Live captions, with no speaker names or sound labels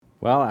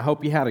Well, I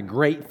hope you had a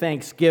great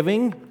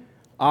Thanksgiving.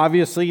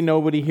 Obviously,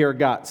 nobody here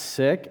got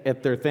sick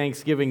at their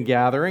Thanksgiving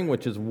gathering,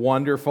 which is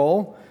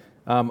wonderful.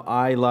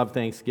 I love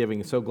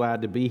Thanksgiving. So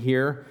glad to be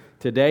here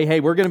today.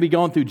 Hey, we're going to be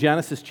going through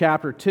Genesis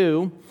chapter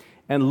 2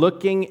 and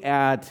looking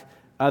at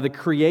the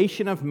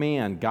creation of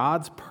man,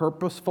 God's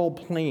purposeful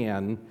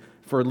plan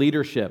for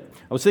leadership.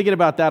 I was thinking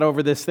about that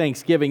over this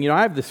Thanksgiving.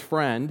 I have this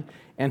friend,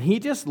 and he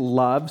just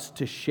loves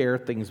to share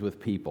things with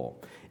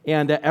people.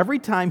 And every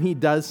time he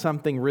does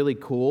something really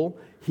cool,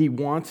 he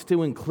wants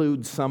to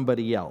include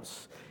somebody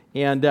else.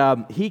 And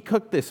he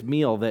cooked this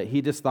meal that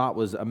he just thought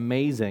was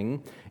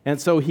amazing. And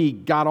so he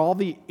got all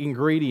the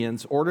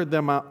ingredients, ordered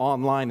them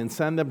online, and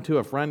sent them to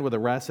a friend with a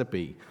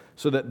recipe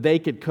so that they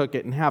could cook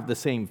it and have the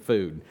same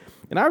food.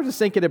 And I was just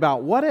thinking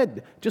about what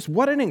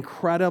an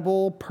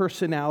incredible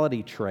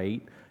personality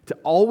trait to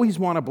always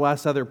want to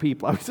bless other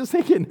people. I was just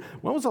thinking,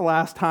 when was the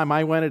last time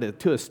I went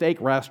to a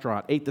steak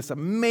restaurant, ate this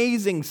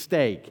amazing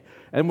steak,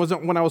 and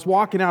when I was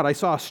walking out, I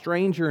saw a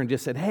stranger and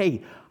just said,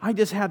 "Hey, I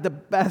just had the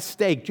best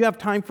steak. Do you have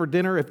time for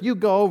dinner? If you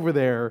go over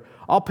there,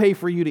 I'll pay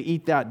for you to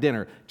eat that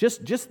dinner."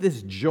 Just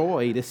this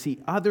joy to see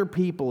other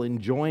people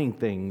enjoying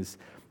things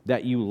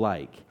that you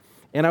like.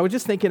 And I was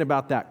just thinking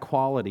about that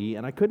quality,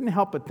 and I couldn't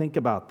help but think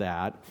about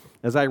that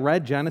as I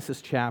read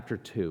Genesis chapter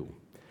 2.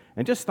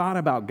 And just thought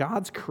about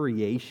God's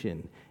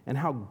creation and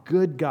how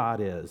good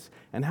God is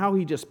and how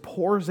He just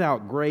pours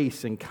out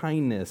grace and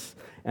kindness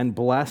and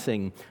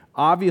blessing,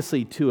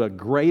 obviously to a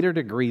greater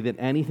degree than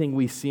anything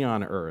we see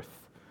on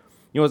earth.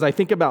 As I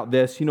think about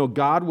this,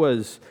 God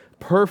was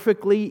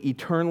perfectly,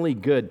 eternally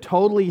good,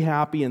 totally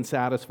happy and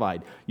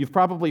satisfied. You've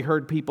probably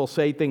heard people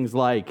say things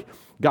like,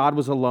 God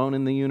was alone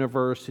in the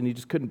universe and He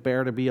just couldn't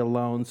bear to be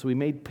alone, so He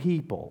made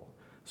people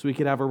so we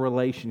could have a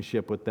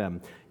relationship with them.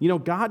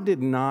 God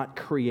did not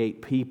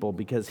create people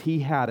because He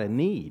had a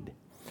need.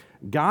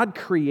 God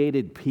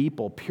created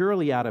people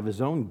purely out of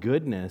His own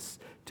goodness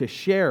to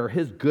share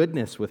His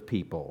goodness with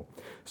people.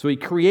 So He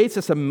creates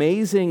this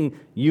amazing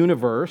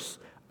universe,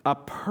 a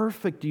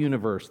perfect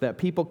universe that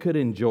people could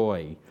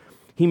enjoy.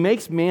 He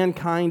makes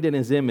mankind in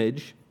His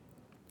image,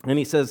 and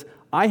He says,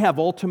 I have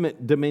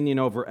ultimate dominion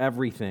over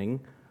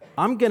everything.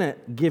 I'm going to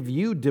give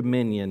you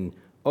dominion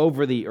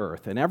over the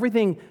earth, and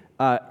everything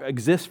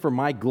exists for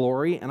my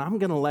glory, and I'm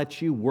going to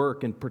let you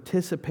work and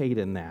participate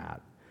in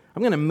that.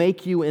 I'm going to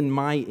make you in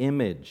my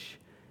image,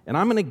 and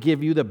I'm going to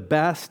give you the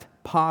best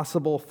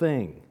possible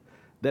thing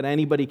that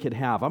anybody could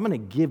have. I'm going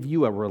to give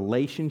you a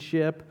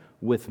relationship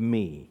with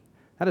me.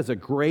 That is the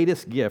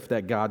greatest gift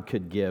that God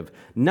could give.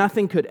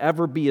 Nothing could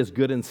ever be as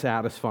good and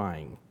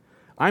satisfying.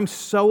 I'm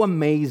so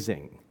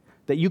amazing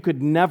that you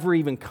could never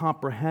even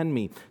comprehend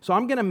me. So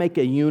I'm going to make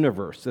a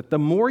universe that the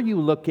more you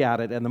look at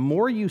it and the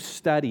more you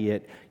study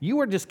it, you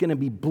are just going to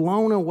be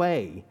blown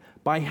away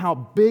by how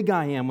big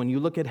I am when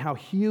you look at how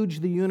huge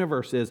the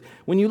universe is.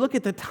 When you look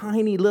at the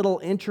tiny little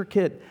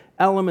intricate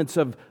elements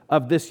of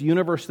this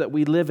universe that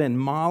we live in,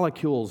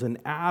 molecules and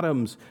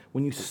atoms,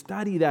 when you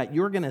study that,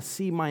 you're going to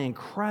see my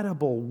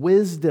incredible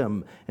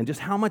wisdom and just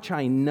how much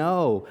I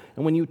know.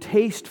 And when you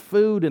taste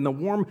food and the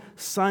warm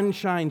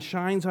sunshine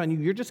shines on you,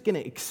 you're just going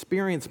to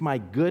experience my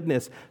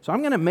goodness. So I'm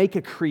going to make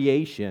a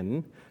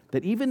creation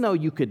that even though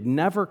you could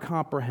never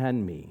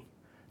comprehend me,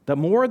 the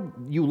more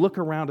you look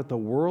around at the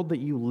world that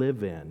you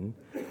live in,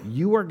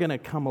 you are going to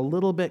come a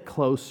little bit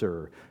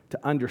closer to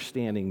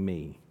understanding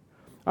me.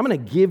 I'm going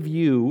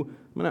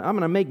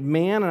to make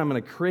man, and I'm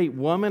going to create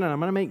woman, and I'm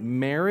going to make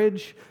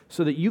marriage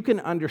so that you can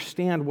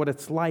understand what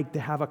it's like to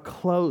have a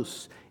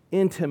close,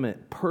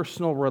 intimate,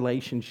 personal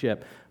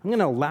relationship. I'm going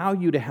to allow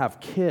you to have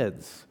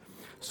kids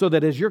so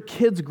that as your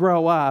kids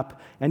grow up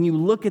and you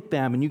look at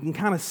them and you can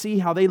kind of see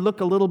how they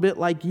look a little bit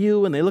like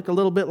you and they look a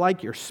little bit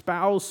like your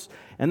spouse,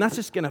 and that's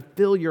just going to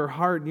fill your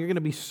heart, and you're going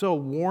to be so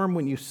warm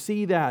when you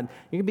see that.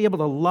 You're going to be able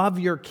to love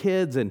your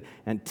kids and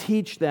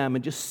teach them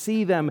and just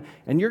see them,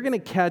 and you're going to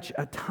catch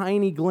a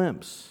tiny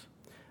glimpse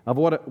of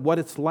what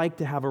it's like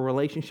to have a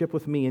relationship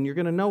with me, and you're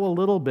going to know a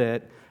little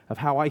bit of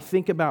how I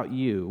think about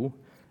you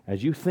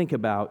as you think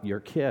about your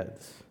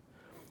kids.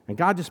 And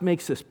God just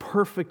makes this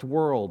perfect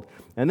world.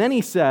 And then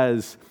He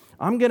says,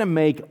 I'm going to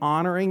make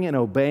honoring and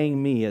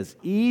obeying me as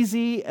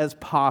easy as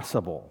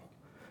possible.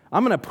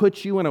 I'm going to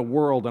put you in a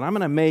world, and I'm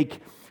going to make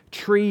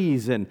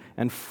trees and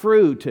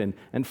fruit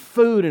and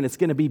food, and it's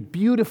going to be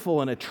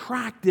beautiful and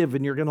attractive,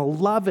 and you're going to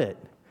love it.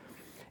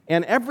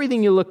 And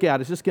everything you look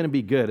at is just going to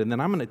be good. And then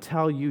I'm going to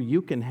tell you,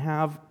 you can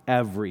have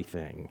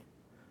everything.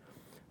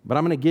 But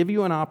I'm going to give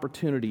you an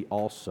opportunity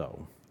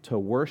also to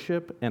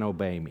worship and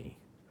obey me.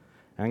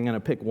 I'm going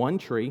to pick one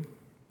tree,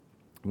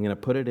 I'm going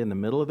to put it in the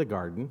middle of the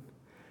garden,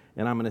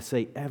 and I'm going to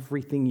say,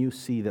 everything you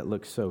see that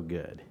looks so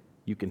good,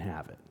 you can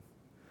have it.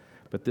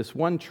 But this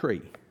one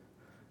tree,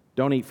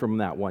 don't eat from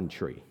that one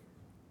tree.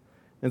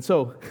 And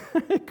so,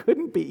 it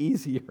couldn't be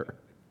easier.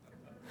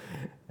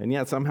 And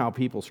yet, somehow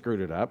people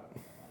screwed it up.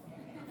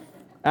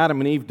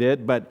 Adam and Eve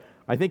did, but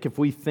I think if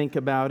we think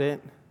about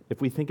it,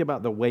 if we think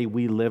about the way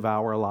we live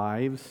our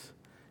lives,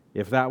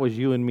 if that was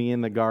you and me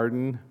in the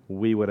garden,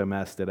 we would have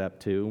messed it up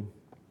too.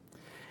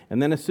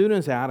 And then as soon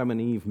as Adam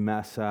and Eve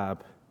mess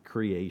up,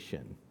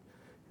 creation,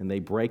 and they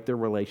break their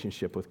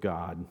relationship with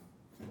God.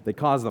 They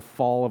cause the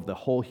fall of the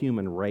whole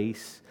human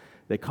race.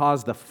 They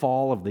cause the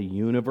fall of the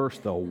universe,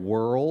 the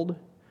world.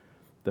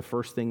 The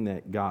first thing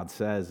that God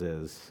says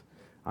is,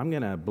 I'm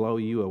going to blow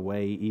you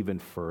away even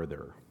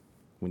further.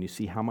 When you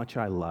see how much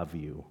I love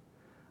you,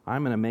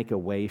 I'm going to make a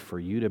way for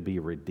you to be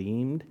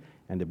redeemed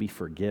and to be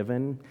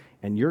forgiven,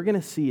 and you're going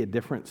to see a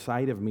different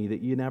side of me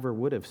that you never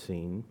would have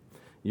seen.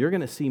 You're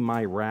going to see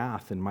my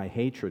wrath and my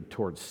hatred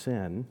towards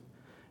sin.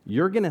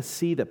 You're going to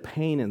see the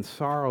pain and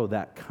sorrow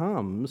that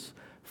comes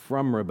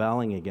from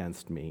rebelling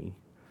against me,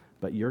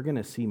 but you're going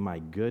to see my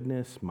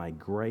goodness, my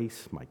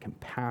grace, my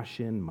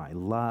compassion, my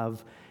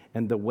love,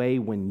 and the way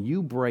when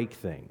you break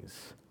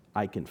things,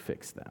 I can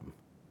fix them.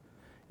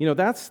 You know,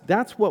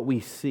 that's what we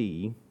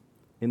see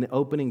in the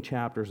opening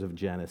chapters of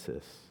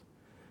Genesis.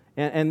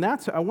 And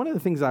that's one of the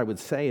things I would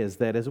say is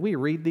that as we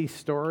read these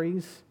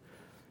stories,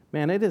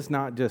 man, it is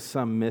not just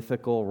some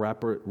mythical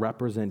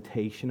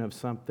representation of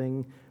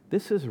something.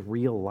 This is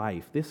real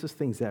life. This is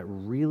things that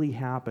really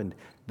happened,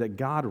 that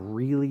God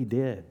really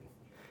did.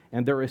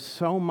 And there is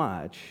so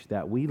much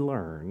that we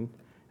learn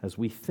as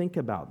we think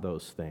about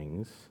those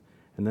things,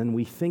 and then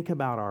we think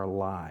about our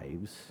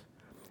lives,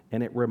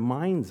 and it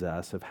reminds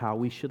us of how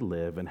we should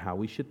live and how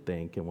we should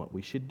think and what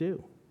we should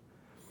do.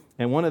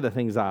 And one of the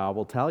things I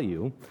will tell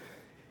you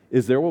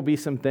is there will be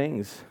some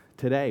things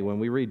today when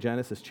we read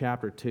Genesis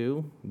chapter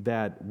 2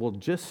 that will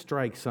just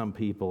strike some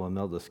people and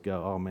they'll just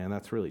go, oh man,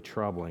 that's really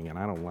troubling and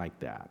I don't like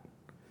that.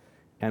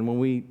 And when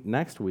we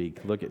next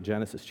week look at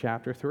Genesis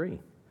chapter 3,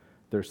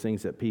 there's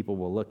things that people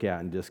will look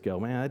at and just go,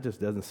 man, that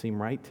just doesn't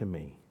seem right to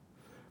me.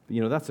 But,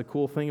 you know, that's the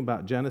cool thing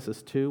about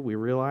Genesis 2. We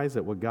realize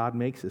that what God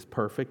makes is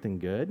perfect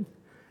and good.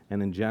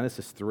 And in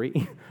Genesis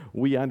 3,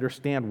 we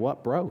understand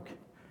what broke.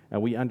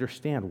 And we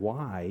understand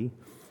why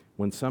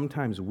when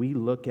sometimes we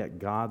look at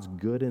God's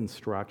good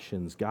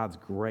instructions, God's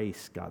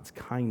grace, God's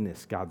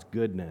kindness, God's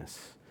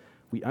goodness,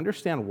 we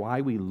understand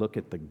why we look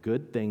at the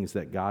good things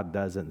that God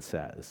does and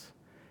says.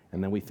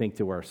 And then we think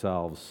to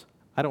ourselves,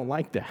 I don't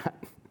like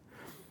that.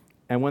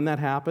 And when that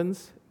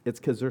happens, it's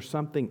because there's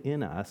something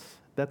in us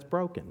that's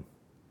broken.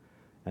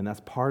 And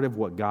that's part of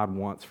what God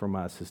wants from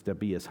us, is to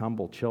be His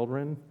humble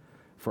children,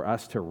 for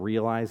us to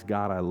realize,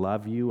 God, I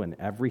love you, and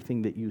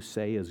everything that you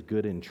say is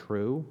good and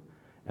true.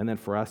 And then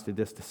for us to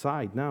just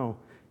decide, no,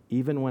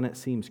 even when it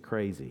seems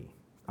crazy,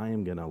 I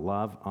am going to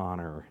love,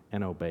 honor,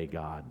 and obey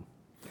God.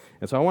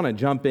 And so I want to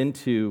jump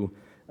into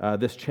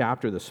this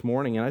chapter this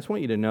morning, and I just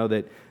want you to know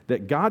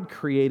that God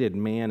created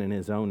man in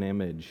His own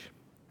image.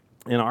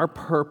 And our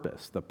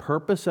purpose, the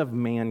purpose of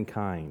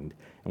mankind,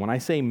 and when I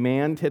say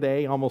man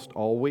today, almost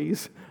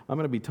always, I'm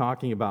going to be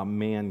talking about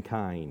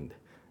mankind,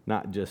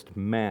 not just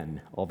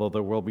men, although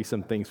there will be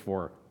some things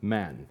for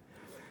men.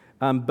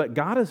 But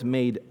God has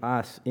made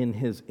us in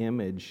His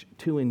image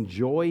to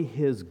enjoy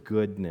His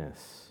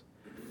goodness.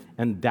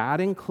 And that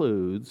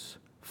includes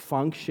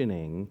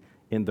functioning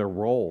in the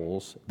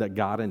roles that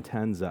God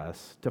intends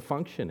us to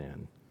function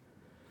in.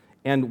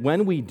 And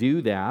when we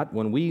do that,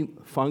 when we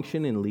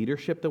function in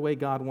leadership the way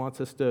God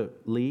wants us to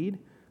lead,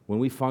 when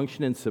we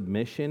function in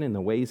submission in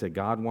the ways that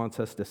God wants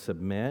us to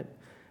submit,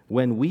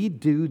 when we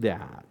do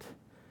that,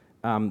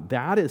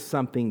 that is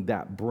something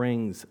that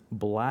brings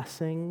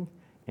blessing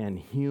and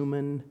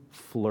human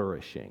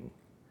flourishing.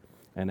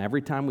 And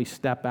every time we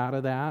step out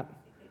of that,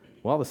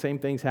 well, the same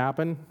things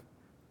happen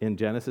in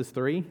Genesis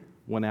 3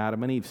 when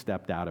Adam and Eve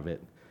stepped out of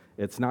it.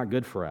 It's not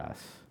good for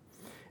us.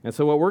 And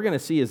so what we're going to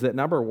see is that,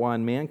 number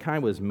one,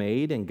 mankind was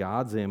made in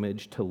God's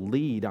image to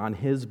lead on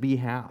His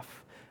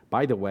behalf.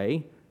 By the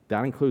way,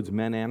 that includes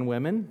men and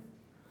women,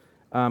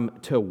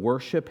 to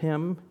worship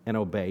Him and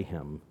obey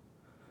Him.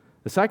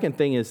 The second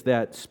thing is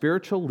that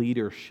spiritual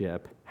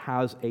leadership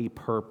has a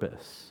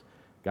purpose.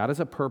 God has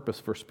a purpose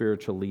for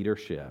spiritual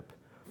leadership.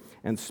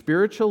 And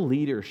spiritual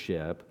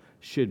leadership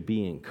should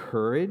be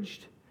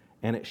encouraged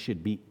and it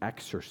should be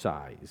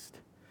exercised.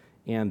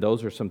 And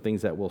those are some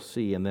things that we'll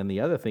see. And then the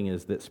other thing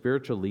is that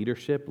spiritual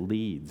leadership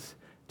leads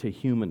to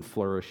human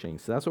flourishing.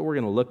 So that's what we're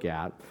going to look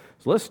at.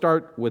 So let's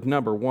start with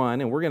number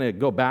one, and we're going to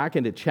go back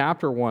into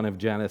chapter 1 of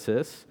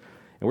Genesis.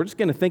 And we're just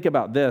going to think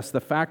about this,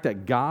 the fact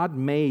that God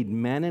made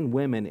men and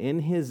women in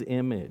His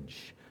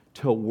image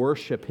to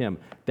worship Him.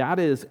 That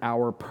is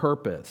our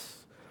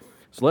purpose.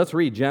 So let's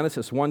read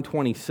Genesis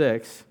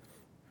 1:26.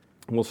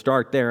 We'll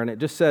start there. And it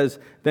just says,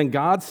 "Then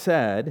God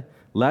said,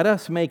 'Let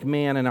us make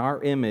man in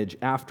our image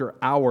after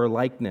our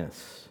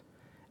likeness,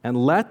 and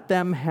let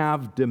them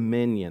have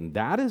dominion.'"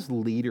 That is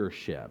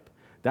leadership.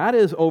 That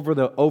is over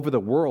the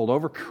world,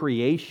 over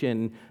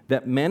creation,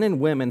 that men and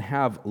women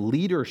have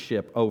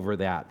leadership over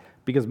that.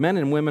 Because men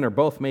and women are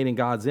both made in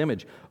God's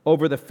image.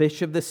 Over the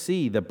fish of the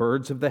sea, the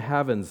birds of the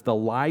heavens, the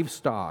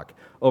livestock,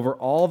 over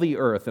all the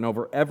earth, and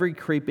over every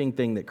creeping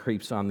thing that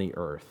creeps on the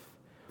earth.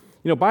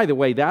 You know, by the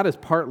way,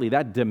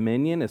 that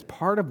dominion is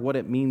part of what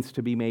it means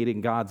to be made in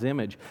God's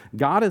image.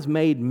 God has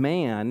made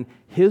man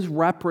His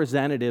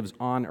representatives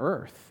on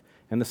earth.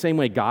 And the same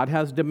way God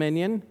has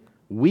dominion,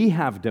 we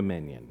have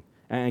dominion.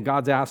 and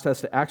God's asked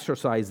us to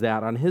exercise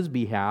that on His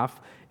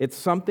behalf. It's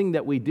something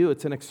that we do.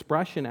 It's an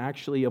expression,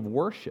 actually, of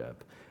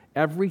worship.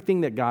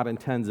 Everything that God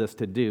intends us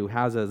to do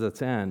has as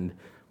its end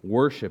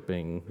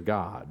worshiping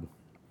God.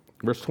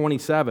 Verse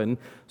 27,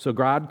 so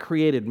God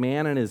created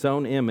man in His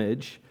own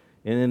image,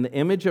 and in the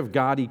image of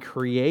God He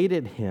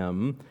created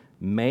him,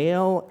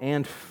 male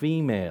and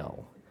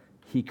female.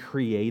 He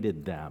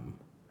created them.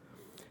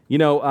 You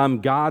know,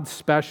 God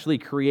specially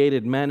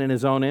created men in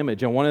His own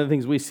image. And one of the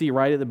things we see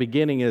right at the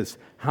beginning is,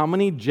 how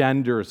many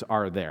genders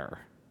are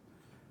there?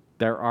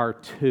 There are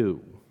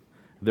two.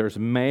 There's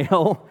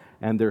male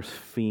and there's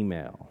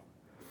female.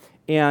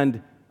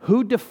 And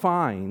who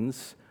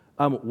defines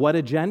what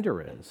a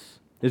gender is?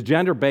 Is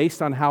gender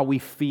based on how we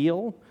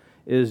feel?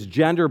 Is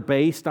gender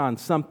based on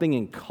something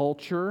in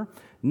culture?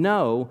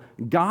 No,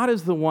 God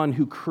is the one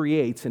who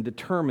creates and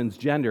determines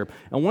gender.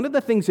 And one of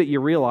the things that you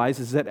realize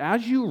is that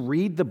as you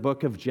read the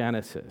book of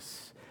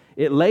Genesis,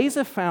 it lays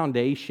a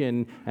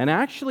foundation and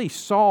actually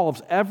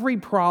solves every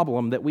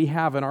problem that we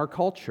have in our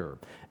culture.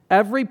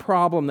 Every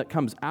problem that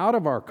comes out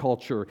of our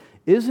culture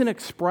is an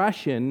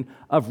expression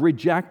of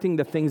rejecting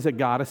the things that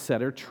God has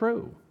said are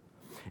true.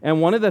 And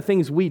one of the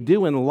things we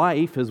do in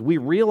life is we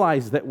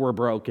realize that we're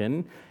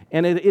broken,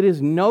 and it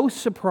is no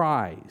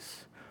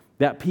surprise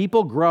that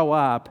people grow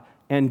up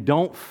and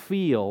don't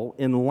feel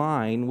in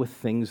line with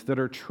things that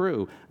are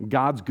true.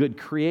 God's good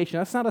creation,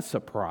 that's not a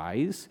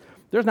surprise.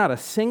 There's not a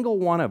single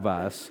one of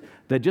us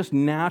that just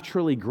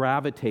naturally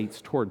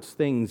gravitates towards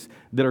things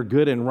that are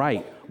good and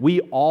right. We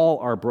all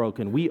are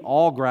broken. We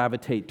all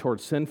gravitate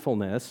towards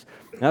sinfulness.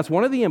 And that's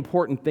one of the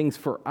important things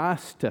for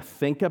us to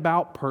think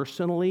about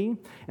personally,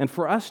 and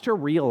for us to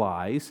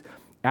realize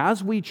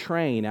as we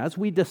train, as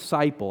we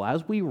disciple,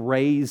 as we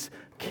raise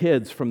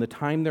kids from the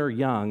time they're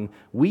young,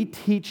 we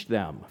teach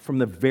them from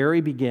the very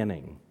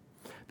beginning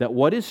that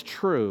what is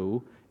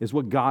true is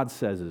what God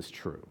says is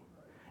true.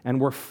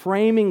 And we're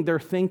framing their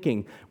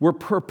thinking. We're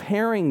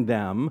preparing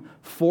them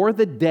for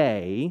the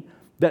day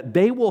that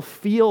they will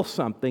feel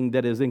something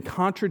that is in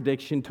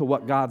contradiction to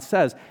what God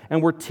says.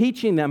 And we're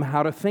teaching them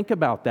how to think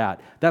about that.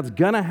 That's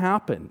going to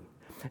happen.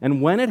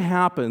 And when it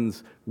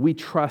happens, we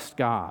trust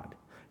God.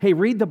 Hey,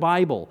 read the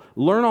Bible.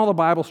 Learn all the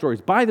Bible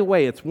stories. By the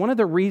way, it's one of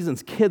the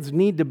reasons kids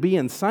need to be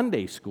in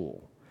Sunday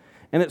school.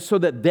 And it's so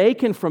that they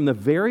can, from the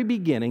very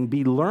beginning,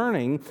 be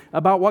learning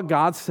about what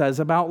God says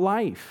about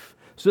life,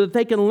 so that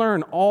they can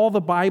learn all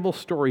the Bible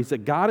stories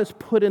that God has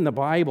put in the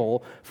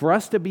Bible for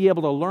us to be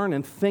able to learn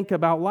and think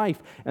about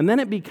life. And then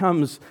it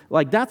becomes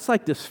like, that's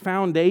like this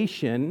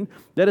foundation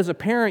that as a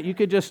parent, you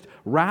could just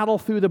rattle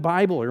through the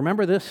Bible.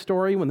 Remember this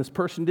story when this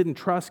person didn't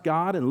trust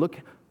God, and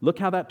look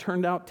how that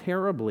turned out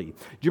terribly.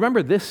 Do you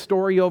remember this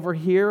story over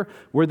here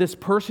where this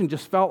person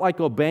just felt like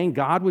obeying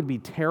God would be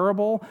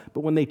terrible, but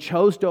when they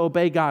chose to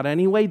obey God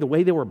anyway, the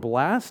way they were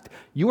blessed?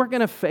 You are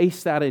going to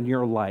face that in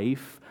your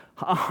life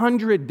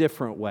 100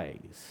 different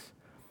ways.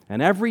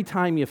 And every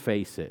time you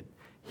face it,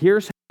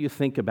 here's how you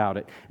think about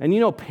it. And you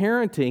know,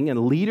 parenting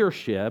and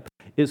leadership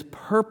is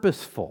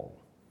purposeful.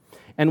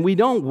 And we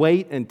don't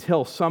wait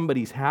until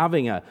somebody's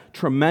having a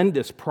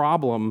tremendous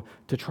problem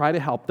to try to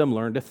help them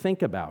learn to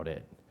think about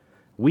it.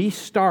 We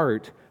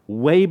start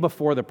way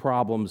before the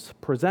problems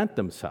present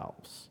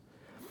themselves.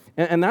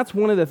 And that's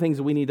one of the things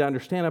that we need to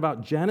understand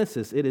about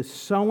Genesis. It is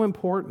so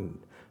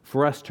important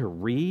for us to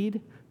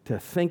read, to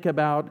think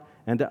about,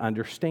 and to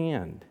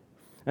understand,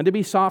 and to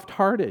be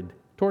soft-hearted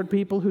toward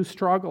people who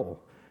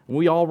struggle. And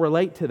we all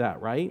relate to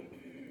that, right?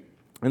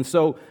 And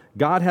so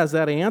God has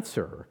that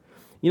answer.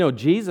 You know,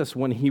 Jesus,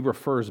 when He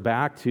refers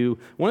back to,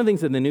 one of the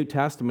things in the New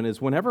Testament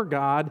is whenever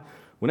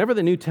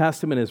the New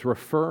Testament is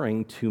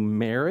referring to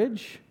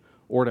marriage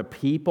or to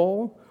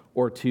people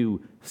or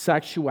to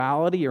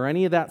sexuality or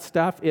any of that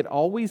stuff, it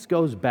always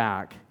goes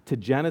back to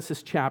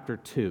Genesis chapter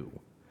 2.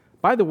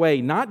 By the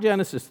way, not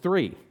Genesis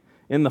 3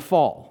 in the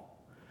fall,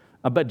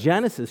 but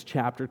Genesis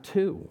chapter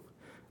 2,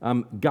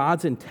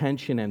 God's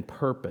intention and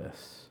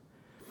purpose.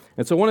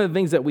 And so one of the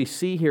things that we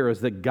see here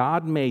is that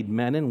God made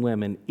men and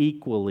women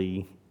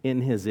equally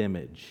in His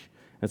image.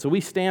 And so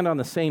we stand on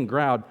the same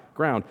ground.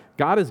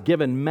 God has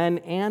given men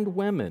and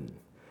women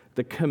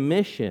the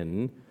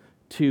commission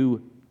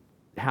to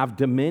have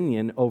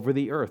dominion over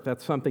the earth.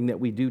 That's something that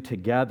we do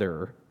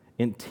together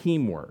in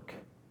teamwork.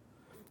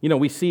 You know,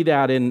 we see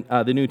that in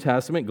the New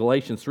Testament,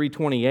 Galatians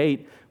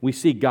 3:28, we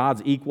see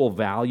God's equal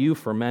value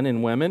for men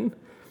and women.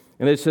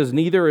 And it says,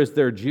 neither is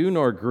there Jew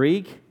nor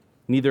Greek,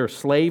 neither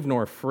slave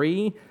nor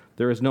free,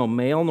 there is no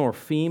male nor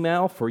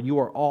female, for you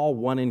are all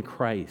one in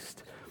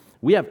Christ.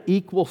 We have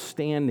equal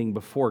standing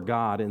before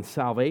God in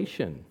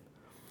salvation.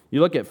 You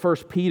look at 1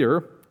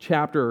 Peter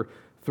chapter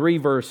 3,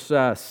 verse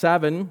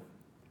 7,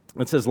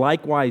 it says,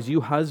 likewise,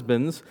 you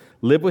husbands,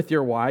 live with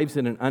your wives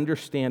in an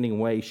understanding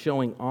way,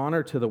 showing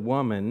honor to the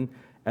woman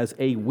as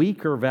a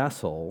weaker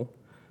vessel,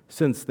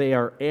 since they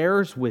are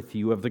heirs with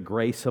you of the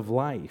grace of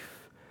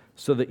life,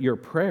 so that your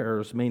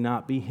prayers may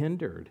not be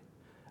hindered.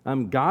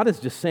 God is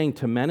just saying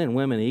to men and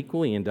women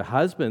equally, and to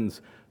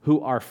husbands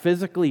who are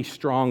physically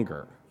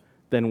stronger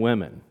than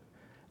women,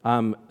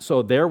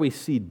 So there we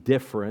see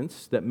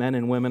difference, that men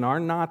and women are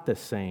not the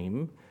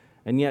same.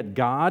 And yet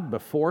God,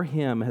 before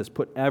him, has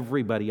put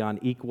everybody on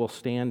equal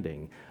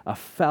standing, a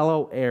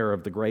fellow heir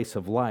of the grace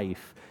of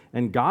life.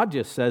 And God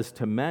just says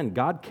to men,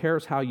 God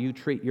cares how you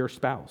treat your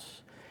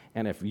spouse.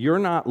 And if you're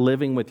not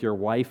living with your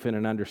wife in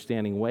an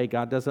understanding way,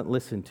 God doesn't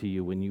listen to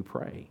you when you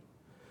pray.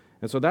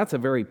 And so that's a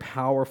very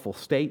powerful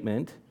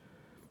statement.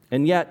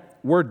 And yet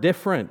we're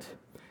different.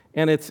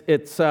 And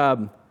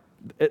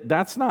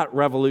that's not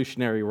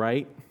revolutionary,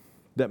 right?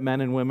 That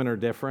men and women are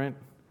different.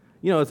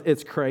 You know,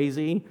 it's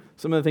crazy.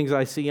 Some of the things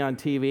I see on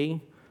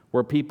TV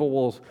where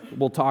people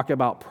will talk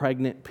about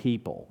pregnant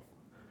people.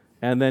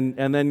 And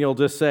then you'll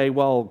just say,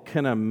 well,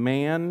 can a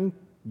man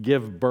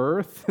give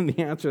birth? And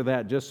the answer to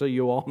that, just so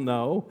you all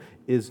know,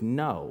 is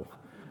no.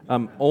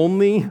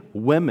 Only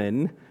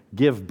women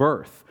give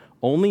birth.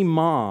 Only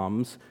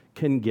moms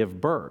can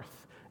give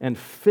birth. And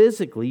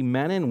physically,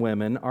 men and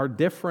women are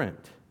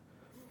different.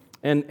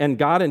 And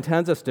God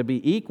intends us to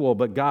be equal,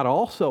 but God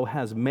also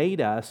has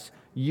made us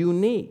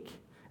unique.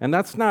 And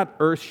that's not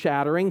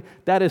earth-shattering.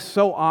 That is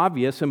so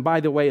obvious. And by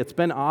the way, it's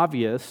been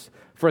obvious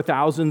for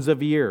thousands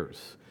of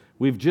years.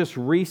 We've just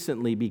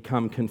recently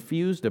become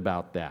confused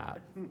about that.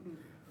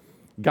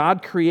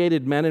 God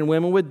created men and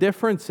women with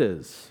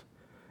differences.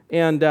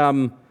 And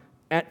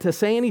to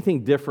say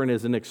anything different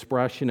is an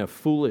expression of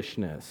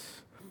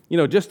foolishness. You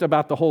know, just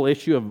about the whole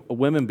issue of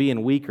women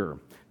being weaker.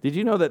 Did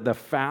you know that the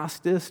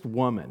fastest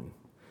woman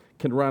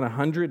can run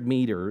 100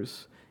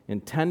 meters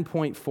in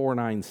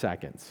 10.49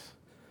 seconds?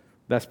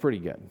 That's pretty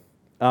good.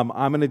 I'm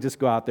going to just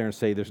go out there and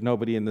say there's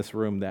nobody in this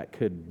room that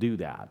could do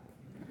that.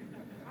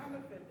 I'm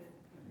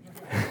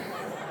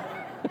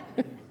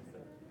offended.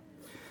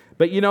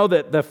 But you know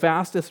that the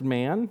fastest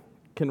man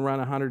can run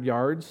 100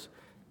 yards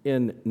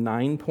in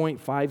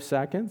 9.5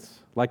 seconds,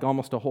 like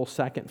almost a whole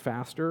second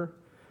faster.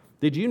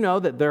 Did you know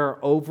that there are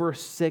over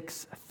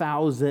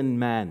 6,000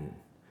 men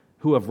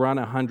who have run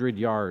 100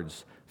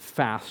 yards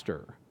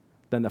faster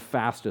than the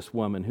fastest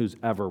woman who's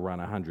ever run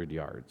 100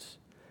 yards?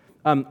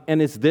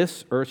 And is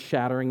this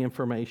earth-shattering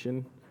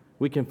information?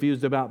 We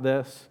confused about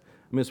this?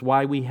 I mean, it's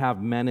why we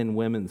have men and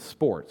women's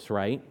sports,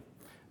 right?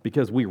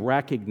 Because we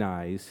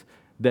recognize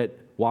that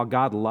while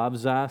God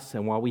loves us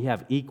and while we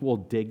have equal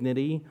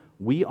dignity,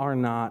 we are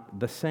not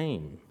the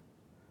same.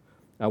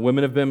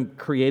 Women have been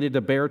created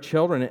to bear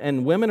children,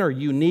 and women are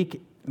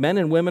unique. Men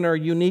and women are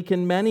unique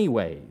in many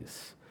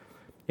ways.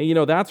 And you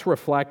know, that's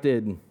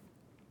reflected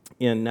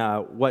in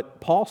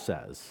what Paul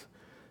says.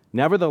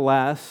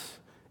 Nevertheless,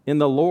 in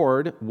the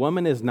Lord,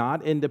 woman is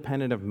not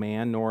independent of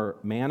man, nor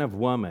man of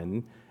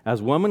woman.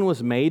 As woman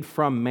was made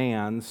from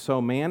man,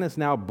 so man is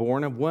now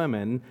born of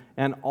woman,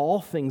 and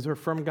all things are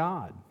from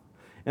God.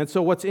 And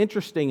so what's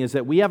interesting is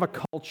that we have a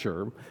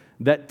culture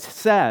that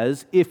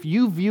says if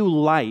you view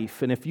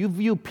life and if you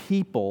view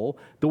people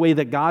the way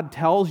that God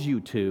tells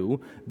you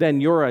to, then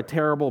you're a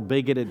terrible,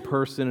 bigoted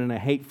person and a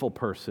hateful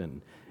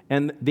person.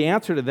 And the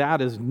answer to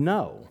that is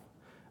no.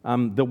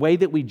 The way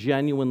that we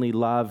genuinely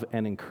love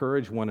and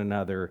encourage one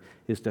another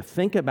is to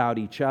think about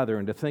each other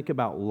and to think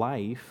about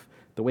life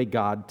the way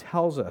God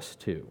tells us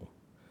to.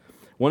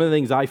 One of the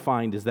things I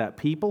find is that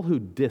people who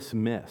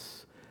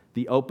dismiss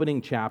the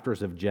opening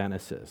chapters of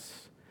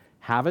Genesis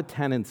have a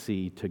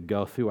tendency to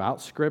go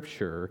throughout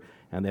Scripture,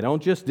 and they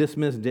don't just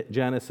dismiss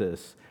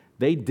Genesis,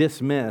 they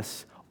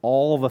dismiss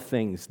all the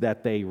things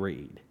that they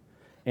read.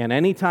 And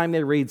anytime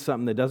they read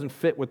something that doesn't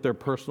fit with their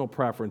personal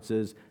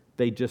preferences,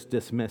 they just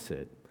dismiss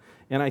it.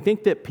 And I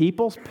think that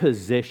people's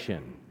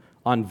position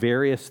on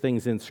various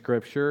things in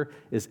Scripture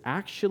is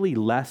actually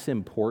less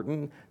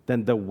important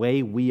than the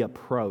way we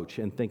approach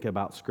and think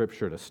about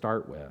Scripture to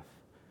start with.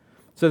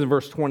 It says in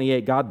verse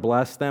 28, God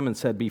blessed them and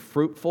said, "Be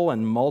fruitful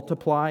and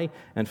multiply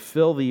and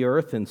fill the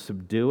earth and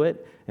subdue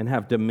it and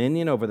have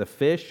dominion over the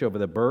fish, over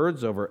the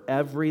birds, over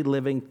every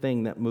living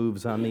thing that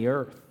moves on the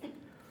earth."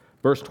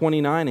 Verse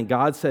 29, and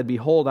God said,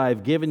 "Behold, I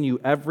have given you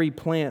every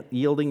plant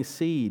yielding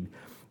seed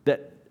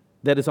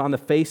that is on the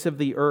face of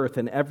the earth,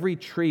 and every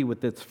tree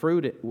with its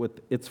fruit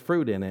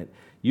in it.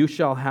 You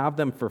shall have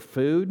them for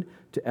food,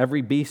 to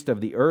every beast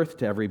of the earth,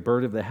 to every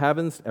bird of the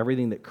heavens,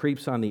 everything that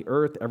creeps on the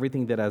earth,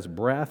 everything that has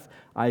breath.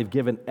 I have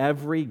given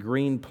every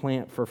green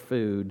plant for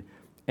food,"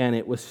 and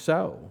it was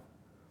so.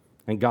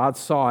 And God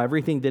saw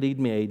everything that he'd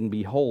made, and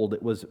behold,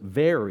 it was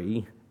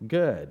very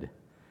good.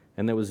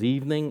 And there was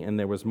evening, and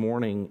there was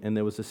morning, and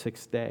there was the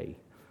sixth day.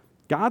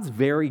 God's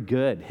very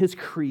good. His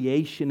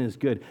creation is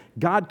good.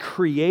 God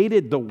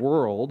created the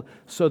world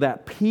so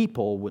that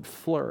people would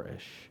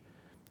flourish.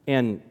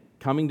 And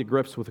coming to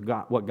grips with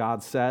what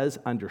God says,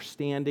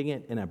 understanding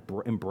it, and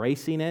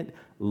embracing it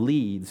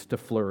leads to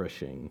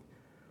flourishing.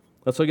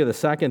 Let's look at the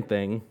second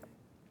thing.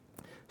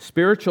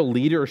 Spiritual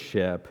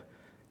leadership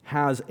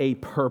has a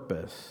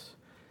purpose.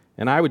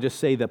 And I would just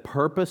say the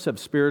purpose of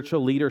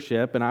spiritual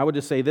leadership, and I would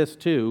just say this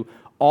too,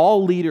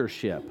 all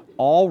leadership,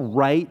 all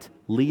right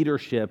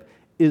leadership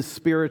is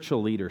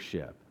spiritual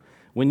leadership.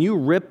 When you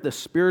rip the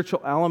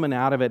spiritual element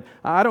out of it,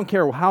 I don't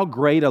care how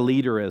great a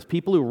leader is.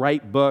 People who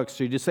write books,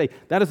 you just say,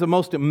 that is the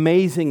most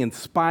amazing,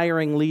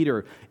 inspiring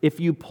leader. If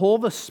you pull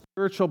the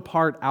spiritual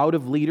part out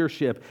of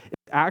leadership,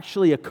 it's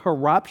actually a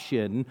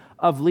corruption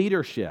of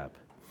leadership.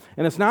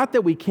 And it's not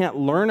that we can't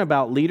learn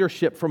about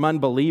leadership from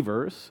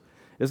unbelievers.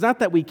 It's not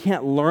that we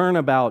can't learn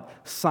about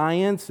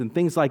science and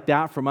things like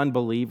that from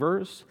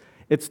unbelievers.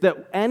 It's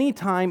that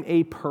anytime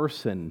a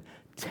person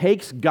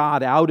takes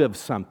God out of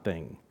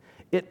something,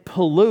 it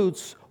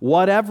pollutes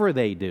whatever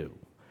they do.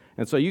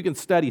 And so you can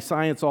study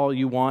science all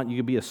you want. You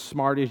can be as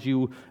smart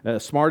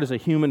as a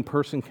human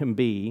person can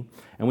be.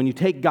 And when you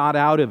take God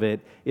out of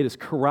it, it is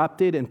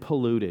corrupted and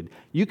polluted.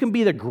 You can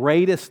be the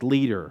greatest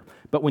leader,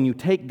 but when you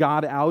take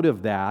God out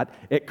of that,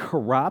 it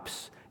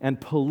corrupts and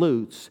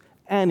pollutes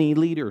any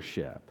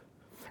leadership.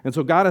 And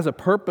so God has a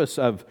purpose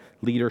of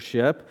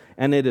leadership,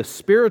 and it is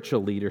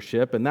spiritual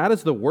leadership, and that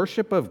is the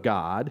worship of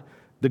God,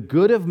 the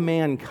good of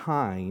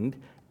mankind,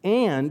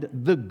 and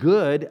the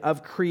good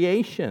of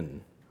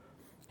creation.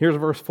 Here's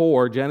verse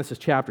 4, Genesis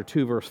chapter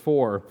 2, verse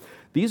 4.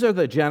 These are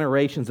the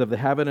generations of the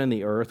heaven and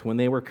the earth when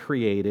they were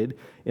created,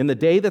 in the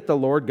day that the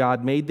Lord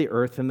God made the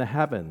earth and the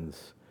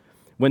heavens.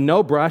 When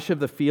no brush of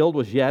the field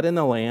was yet in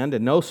the land,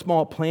 and no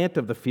small plant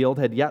of the field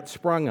had yet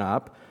sprung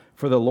up,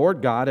 for the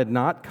Lord God had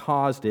not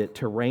caused it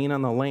to rain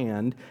on the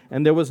land,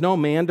 and there was no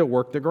man to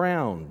work the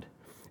ground.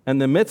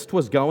 And the mist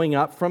was going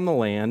up from the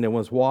land and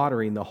was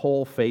watering the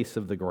whole face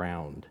of the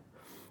ground.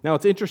 Now,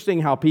 it's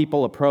interesting how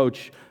people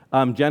approach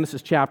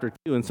Genesis chapter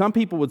 2, and some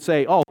people would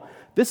say, oh,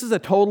 this is a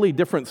totally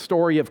different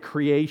story of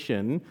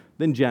creation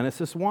than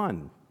Genesis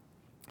 1.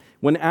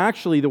 When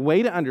actually, the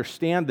way to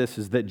understand this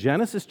is that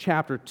Genesis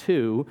chapter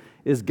 2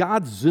 is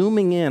God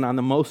zooming in on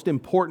the most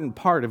important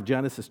part of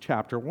Genesis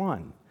chapter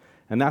 1,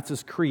 and that's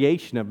his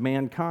creation of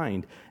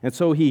mankind. And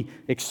so he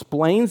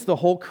explains the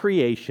whole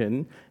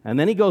creation, and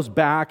then he goes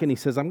back and he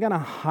says, I'm going to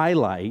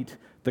highlight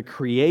the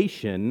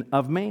creation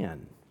of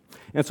man.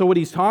 And so what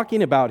he's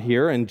talking about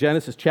here in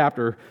Genesis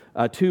chapter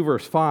 2,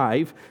 verse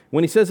 5,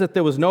 when he says that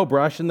there was no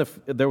brush of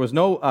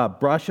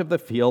the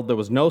field, there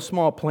was no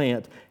small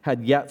plant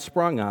had yet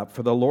sprung up,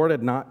 for the Lord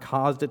had not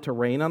caused it to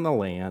rain on the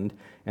land,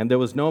 and there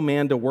was no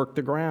man to work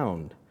the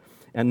ground.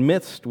 And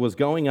mist was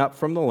going up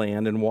from the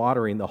land and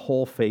watering the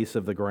whole face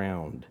of the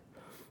ground.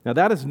 Now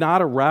that is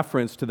not a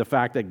reference to the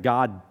fact that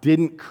God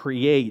didn't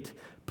create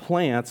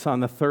plants on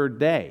the third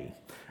day.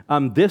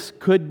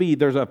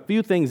 There's a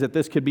few things that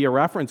this could be a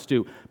reference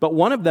to, but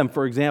one of them,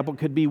 for example,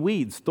 could be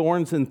weeds,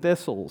 thorns and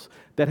thistles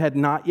that had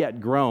not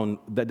yet grown.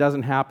 That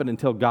doesn't happen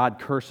until God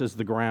curses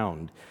the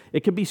ground.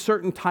 It could be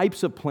certain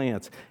types of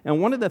plants.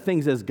 And one of the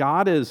things is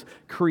God is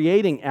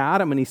creating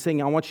Adam, and he's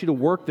saying, I want you to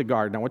work the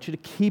garden. I want you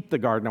to keep the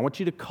garden. I want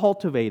you to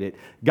cultivate it.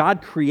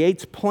 God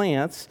creates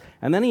plants,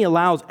 and then he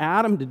allows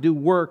Adam to do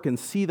work and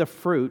see the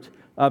fruit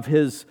of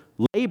his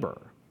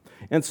labor.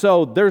 And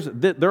so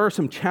there are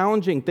some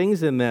challenging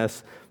things in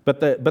this, but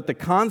the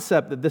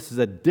concept that this is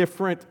a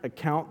different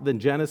account than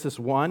Genesis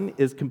 1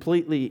 is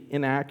completely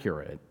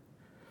inaccurate.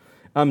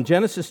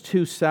 Genesis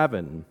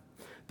 2:7,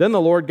 then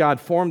the Lord God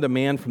formed a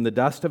man from the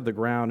dust of the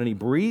ground, and he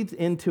breathed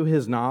into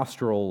his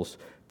nostrils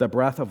the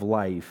breath of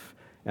life,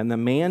 and the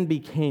man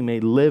became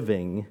a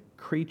living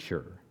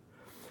creature.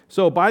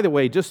 So, by the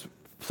way, just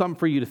something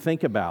for you to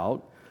think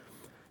about.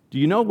 Do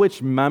you know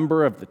which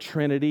member of the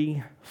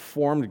Trinity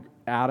formed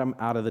Adam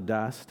out of the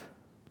dust?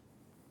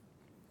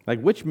 Like,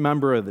 which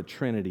member of the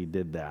Trinity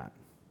did that?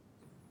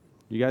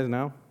 You guys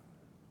know?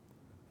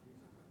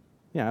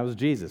 Yeah, it was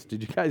Jesus.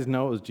 Did you guys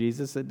know it was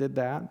Jesus that did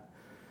that?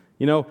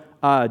 You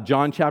know,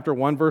 John chapter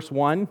 1, verse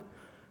 1,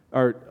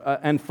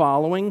 and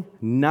following,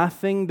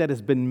 nothing that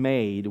has been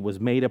made was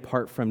made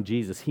apart from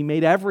Jesus. He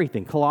made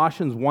everything.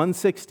 Colossians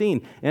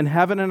 1:16, in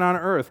heaven and on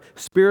earth,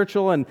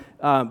 spiritual and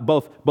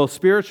both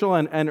spiritual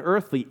and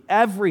earthly,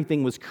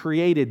 everything was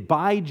created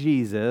by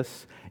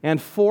Jesus and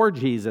for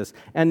Jesus,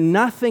 and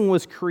nothing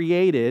was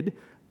created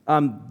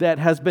that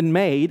has been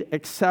made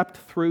except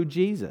through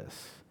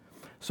Jesus.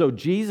 So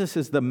Jesus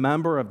is the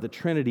member of the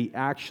Trinity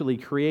actually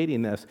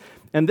creating this.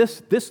 And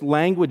this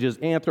language is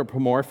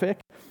anthropomorphic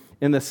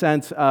in the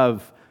sense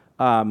of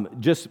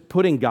just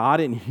putting God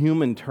in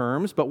human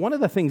terms. But one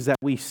of the things that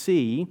we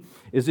see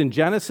is in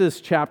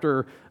Genesis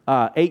chapter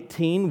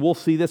 18, we'll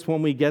see this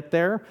when we get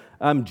there,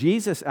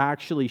 Jesus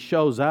actually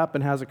shows up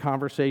and has a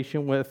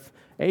conversation with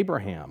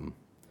Abraham.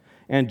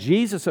 And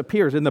Jesus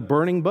appears in the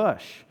burning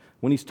bush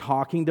when he's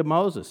talking to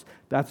Moses.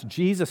 That's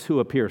Jesus who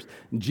appears.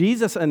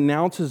 Jesus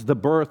announces the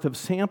birth of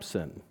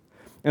Samson.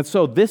 And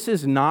so this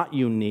is not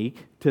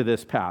unique to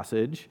this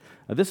passage.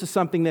 This is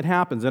something that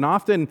happens. And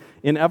often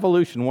in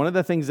evolution, one of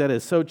the things that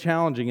is so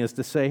challenging is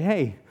to say,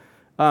 hey,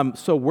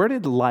 so where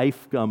did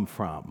life come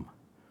from?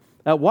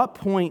 At what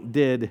point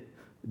did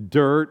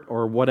dirt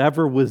or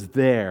whatever was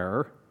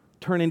there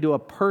turn into a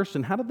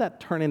person? How did that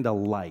turn into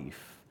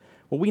life?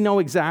 Well, we know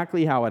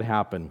exactly how it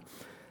happened.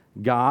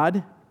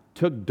 God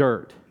took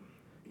dirt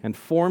and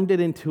formed it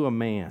into a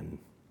man.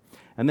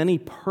 And then he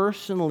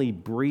personally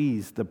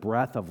breathed the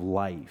breath of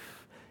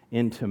life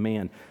into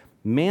man.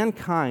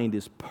 mankind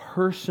is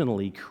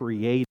personally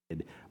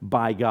created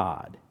by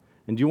God.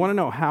 And do you want to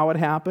know how it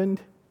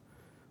happened?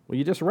 Well,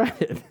 you just read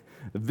it.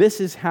 This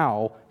is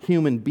how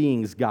human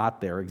beings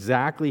got there,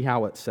 exactly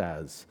how it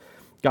says.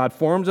 God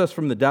forms us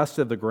from the dust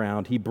of the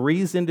ground. He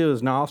breathes into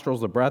his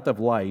nostrils the breath of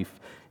life,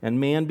 and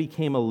man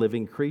became a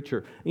living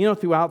creature. You know,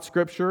 throughout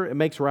Scripture, it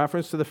makes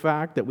reference to the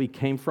fact that we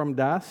came from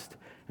dust,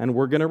 and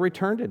we're going to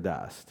return to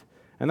dust.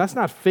 And that's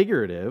not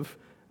figurative.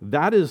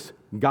 That is,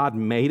 God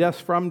made us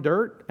from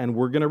dirt, and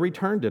we're going to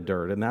return to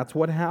dirt, and that's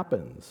what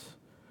happens.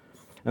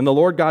 And the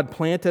Lord God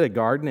planted a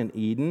garden in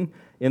Eden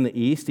in the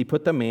east. He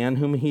put the man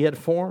whom he had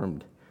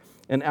formed.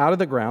 And out of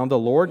the ground the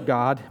Lord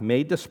God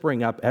made to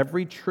spring up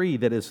every tree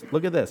that is,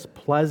 look at this,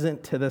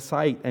 pleasant to the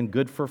sight and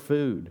good for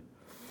food.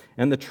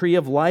 And the tree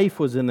of life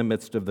was in the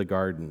midst of the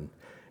garden,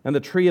 and the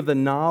tree of the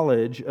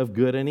knowledge of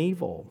good and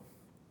evil.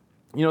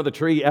 You know, the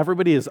tree,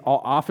 everybody is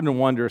often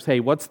wonders, hey,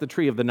 what's the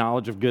tree of the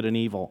knowledge of good and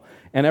evil?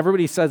 And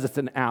everybody says it's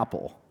an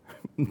apple.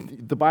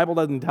 The Bible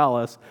doesn't tell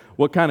us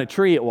what kind of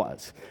tree it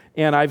was.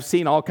 And I've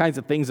seen all kinds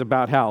of things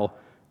about how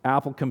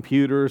Apple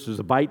computers, there's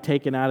a bite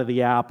taken out of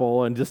the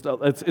apple, and just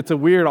it's a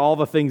weird, all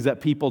the things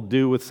that people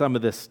do with some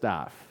of this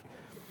stuff.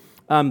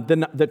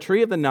 The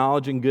tree of the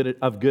knowledge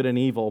of good and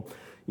evil,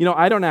 you know,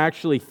 I don't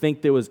actually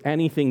think there was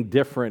anything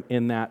different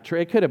in that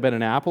tree. It could have been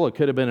an apple, it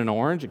could have been an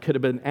orange, it could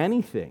have been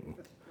anything.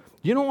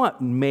 You know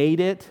what made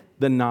it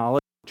the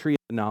tree of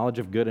the knowledge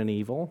of good and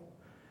evil?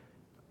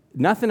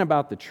 Nothing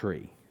about the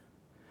tree.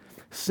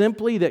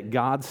 Simply that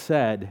God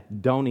said,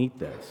 don't eat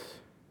this.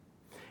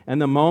 And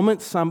the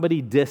moment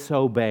somebody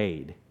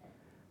disobeyed,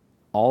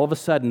 all of a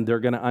sudden they're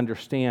going to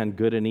understand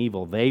good and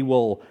evil. They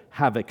will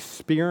have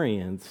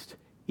experienced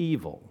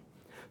evil.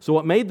 So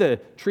what made the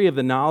tree of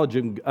the knowledge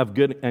of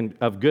good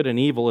and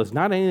evil is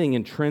not anything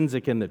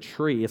intrinsic in the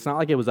tree. It's not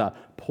like it was a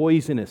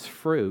poisonous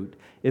fruit.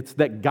 It's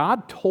that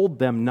God told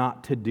them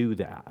not to do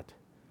that.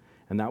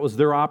 And that was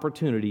their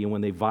opportunity. And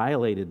when they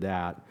violated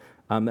that,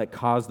 that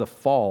caused the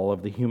fall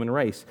of the human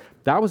race.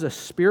 That was a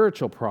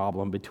spiritual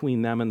problem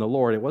between them and the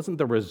Lord. It wasn't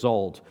the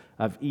result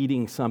of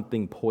eating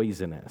something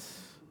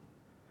poisonous.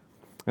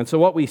 And so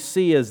what we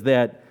see is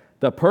that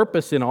the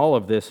purpose in all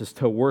of this is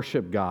to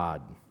worship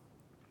God.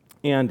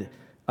 And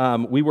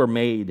we were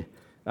made,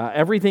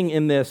 everything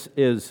in this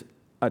is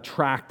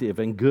attractive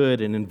and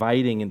good and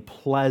inviting and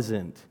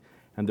pleasant.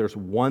 And there's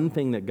one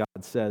thing that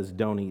God says,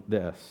 don't eat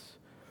this.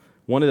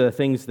 One of the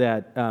things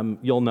that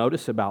you'll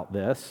notice about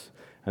this,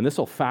 and this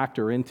will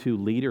factor into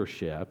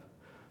leadership,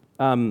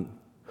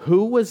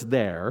 who was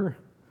there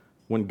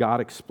when God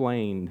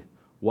explained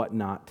what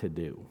not to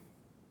do?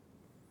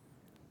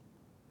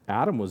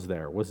 Adam was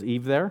there. Was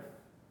Eve there?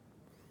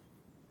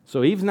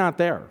 So Eve's not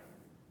there.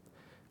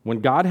 When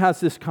God has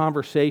this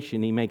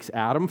conversation, he makes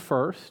Adam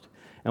first.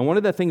 And one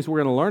of the things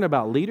we're going to learn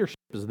about leadership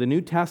is the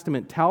New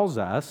Testament tells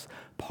us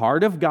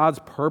part of God's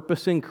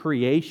purpose in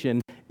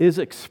creation is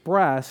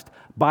expressed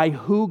by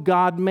who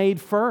God made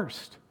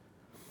first.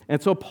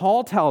 And so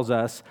Paul tells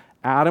us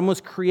Adam was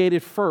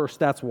created first.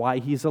 That's why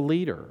he's a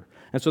leader.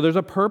 And so there's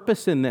a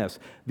purpose in this.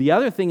 The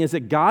other thing is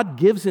that God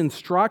gives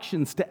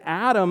instructions to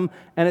Adam,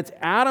 and it's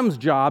Adam's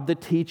job to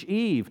teach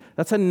Eve.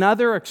 That's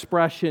another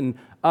expression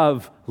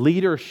of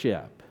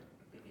leadership.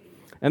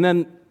 And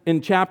then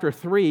in chapter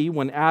 3,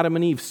 when Adam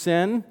and Eve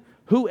sin,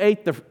 who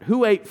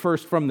ate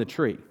first from the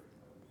tree?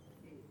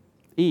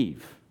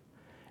 Eve.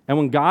 And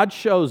when God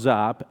shows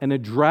up and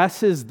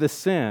addresses the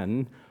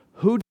sin,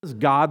 who does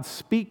God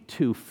speak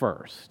to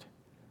first?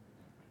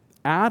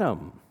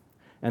 Adam.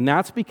 And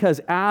that's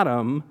because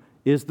Adam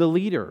is the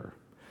leader.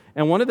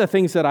 And one of the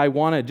things that I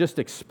want to just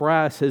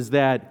express is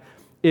that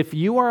if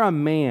you are a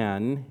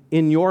man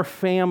in your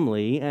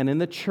family and in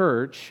the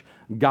church,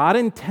 God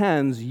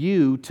intends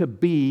you to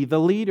be the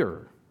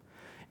leader.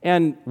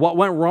 And what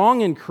went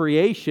wrong in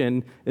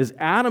creation is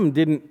Adam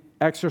didn't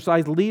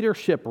exercise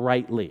leadership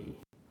rightly.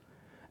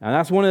 And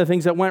that's one of the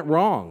things that went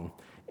wrong.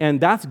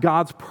 And that's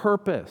God's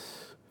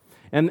purpose.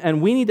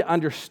 And we need to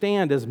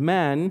understand as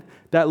men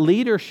that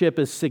leadership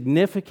is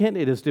significant.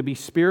 It is to be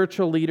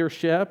spiritual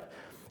leadership.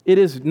 It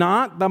is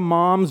not the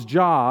mom's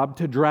job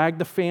to drag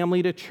the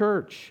family to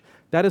church.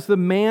 That is the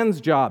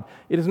man's job.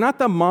 It is not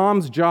the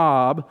mom's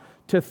job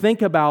to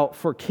think about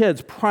for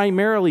kids.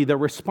 Primarily, the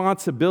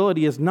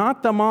responsibility is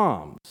not the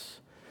mom's.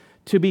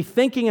 To be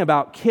thinking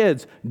about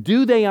kids,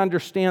 do they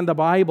understand the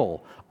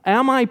Bible?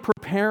 Am I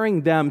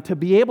preparing them to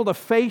be able to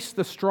face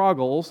the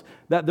struggles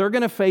that they're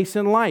going to face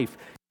in life?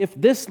 If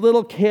this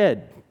little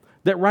kid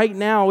that right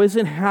now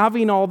isn't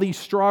having all these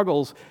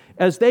struggles,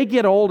 as they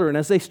get older and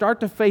as they start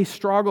to face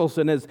struggles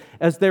and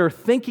as they're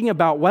thinking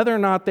about whether or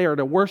not they are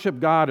to worship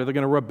God or they're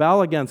going to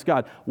rebel against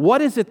God, what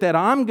is it that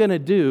I'm going to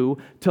do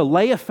to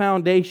lay a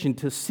foundation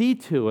to see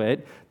to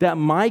it that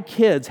my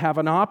kids have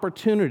an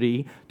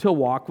opportunity to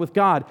walk with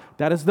God?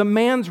 That is the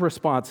man's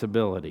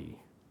responsibility.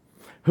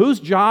 Whose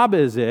job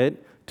is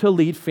it to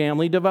lead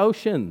family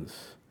devotions?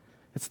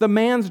 It's the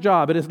man's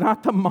job. It is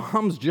not the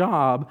mom's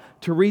job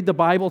to read the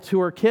Bible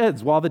to her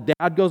kids while the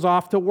dad goes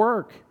off to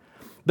work.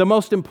 The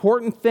most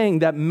important thing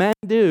that men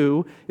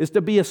do is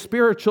to be a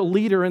spiritual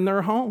leader in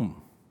their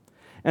home.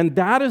 And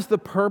that is the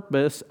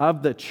purpose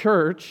of the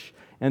church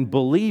and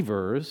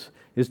believers,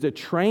 is to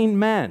train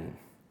men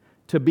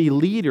to be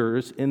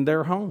leaders in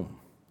their home.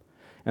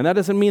 And that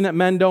doesn't mean that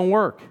men don't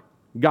work.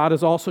 God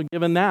has also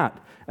given that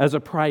as a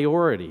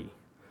priority.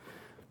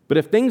 But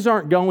if things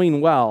aren't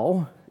going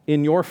well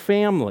in your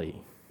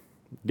family,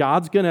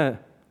 God's going to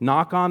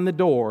knock on the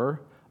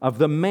door of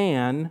the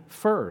man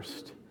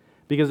first,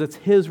 because it's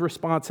his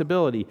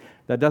responsibility.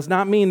 That does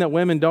not mean that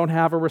women don't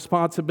have a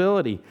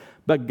responsibility,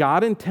 but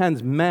God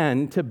intends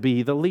men to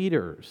be the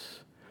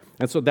leaders.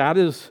 And so that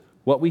is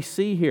what we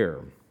see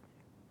here.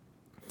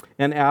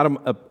 And Adam,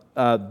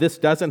 this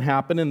doesn't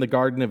happen in the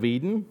Garden of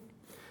Eden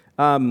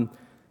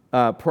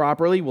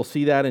properly. We'll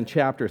see that in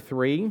chapter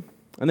 3.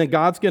 And then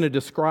God's going to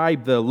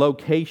describe the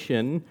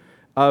location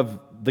of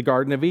the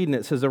Garden of Eden.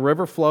 It says, a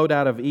river flowed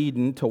out of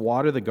Eden to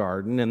water the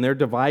garden, and they're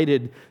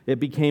divided. It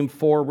became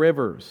 4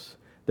 rivers.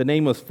 The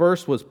name was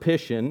first was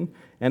Pishon,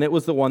 and it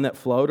was the one that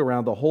flowed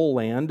around the whole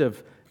land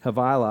of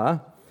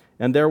Havilah.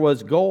 And there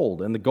was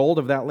gold, and the gold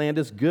of that land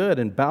is good,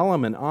 and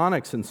bellum and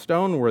onyx and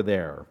stone were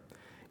there.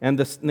 And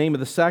the name of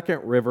the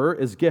second river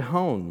is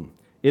Gihon.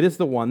 It is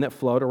the one that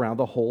flowed around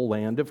the whole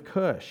land of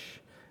Cush.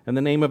 And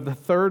the name of the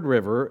third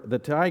river, the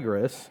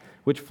Tigris,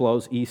 which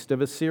flows east of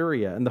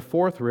Assyria. And the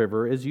fourth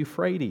river is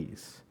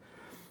Euphrates.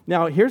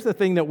 Now, here's the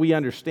thing that we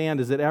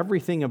understand is that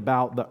everything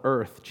about the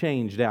earth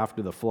changed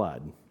after the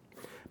flood.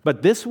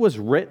 But this was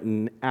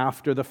written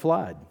after the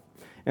flood.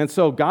 And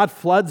so God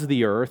floods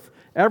the earth.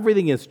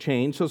 Everything has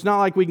changed. So it's not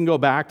like we can go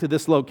back to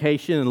this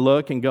location and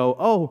look and go,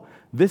 oh,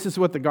 this is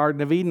what the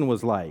Garden of Eden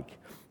was like.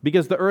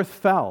 Because the earth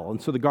fell,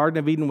 and so the Garden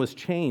of Eden was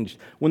changed.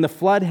 When the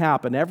flood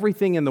happened,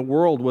 everything in the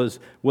world was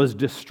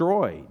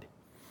destroyed.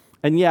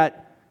 And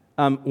yet,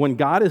 when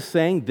God is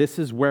saying this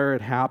is where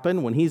it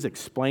happened, when he's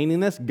explaining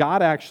this,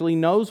 God actually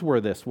knows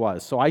where this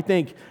was. So I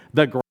think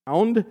the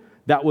ground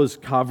that was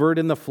covered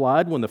in the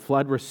flood, when the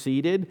flood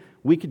receded,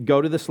 we could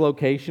go to this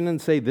location and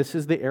say this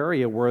is the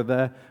area where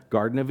the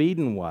Garden of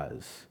Eden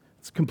was.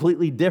 It's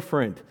completely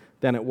different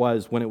than it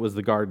was when it was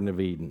the Garden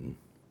of Eden.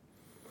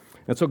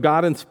 And so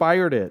God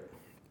inspired it.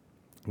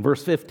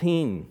 Verse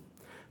 15,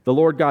 the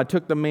Lord God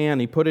took the man,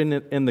 he put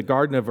it in the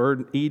Garden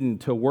of Eden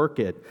to work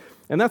it.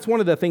 And that's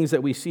one of the things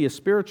that we see is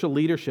spiritual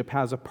leadership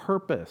has a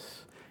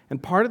purpose.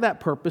 And part of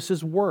that purpose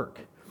is work.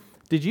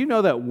 Did you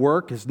know that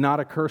work is not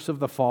a curse of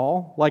the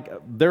fall? Like,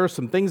 there are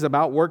some things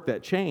about work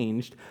that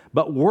changed,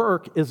 but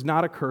work is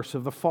not a curse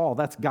of the fall.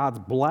 That's God's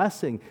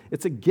blessing.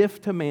 It's a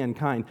gift to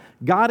mankind.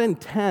 God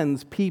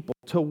intends people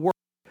to work.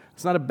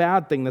 It's not a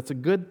bad thing, that's a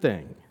good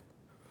thing.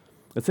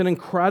 It's an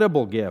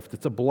incredible gift.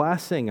 It's a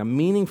blessing, a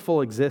meaningful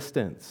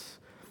existence.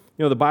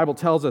 You know, the Bible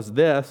tells us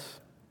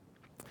this.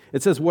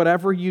 It says,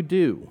 whatever you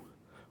do,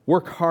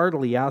 work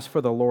heartily as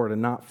for the Lord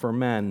and not for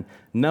men,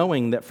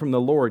 knowing that from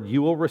the Lord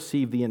you will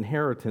receive the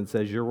inheritance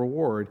as your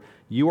reward.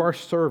 You are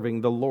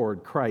serving the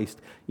Lord Christ.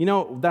 You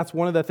know, that's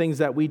one of the things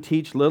that we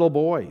teach little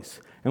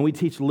boys and we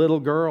teach little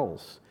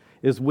girls,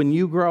 is when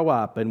you grow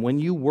up and when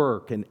you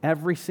work and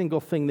every single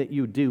thing that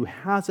you do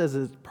has as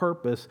its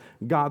purpose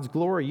God's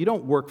glory. You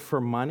don't work for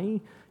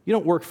money. You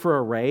don't work for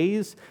a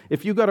raise.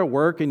 If you go to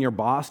work and your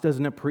boss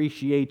doesn't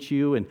appreciate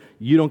you and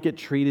you don't get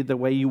treated the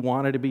way you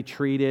wanted to be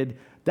treated,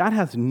 that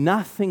has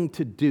nothing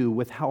to do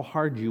with how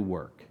hard you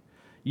work.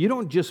 You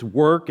don't just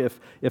work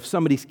if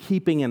somebody's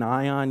keeping an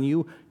eye on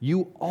you.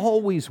 You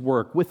always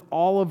work with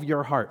all of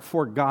your heart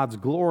for God's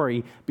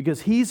glory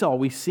because He's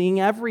always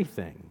seeing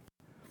everything.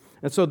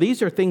 And so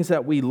these are things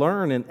that we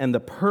learn, and the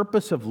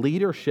purpose of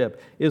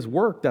leadership is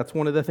work. That's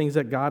one of the things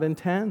that God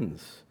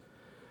intends.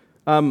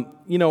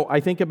 I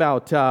think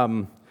about,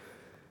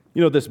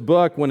 this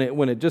book when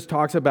it just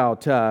talks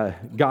about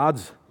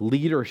God's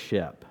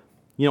leadership.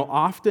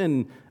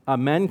 Often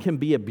men can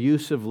be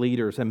abusive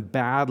leaders and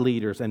bad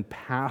leaders and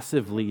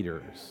passive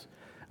leaders.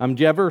 Do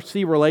you ever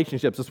see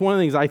relationships? It's one of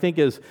the things I think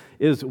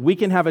is we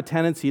can have a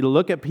tendency to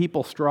look at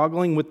people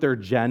struggling with their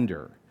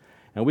gender.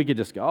 And we could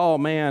just go, oh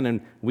man,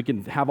 and we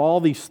can have all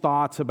these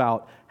thoughts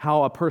about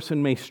how a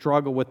person may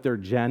struggle with their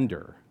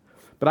gender.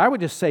 But I would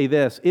just say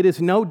this, it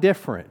is no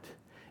different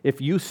if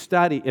you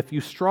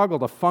struggle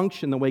to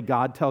function the way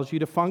God tells you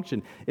to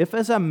function. If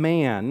as a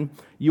man,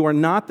 you are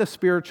not the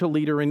spiritual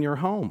leader in your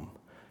home,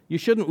 you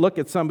shouldn't look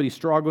at somebody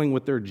struggling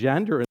with their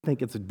gender and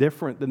think it's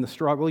different than the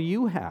struggle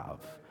you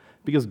have.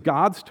 Because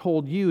God's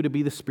told you to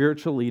be the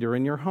spiritual leader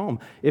in your home.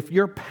 If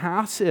you're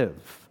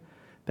passive,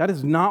 that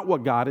is not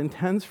what God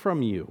intends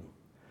from you.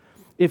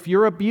 If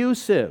you're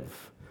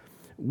abusive,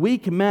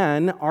 weak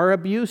men are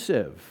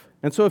abusive.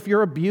 And so if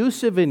you're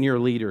abusive in your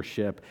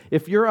leadership,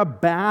 if you're a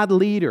bad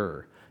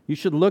leader, you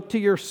should look to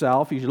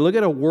yourself, you should look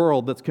at a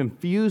world that's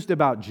confused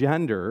about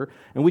gender,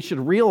 and we should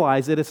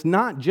realize that it's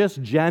not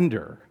just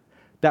gender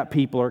that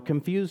people are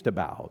confused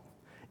about.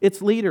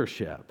 It's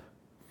leadership.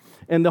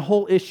 And the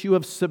whole issue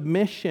of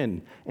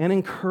submission and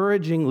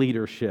encouraging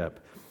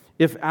leadership.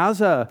 If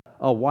as a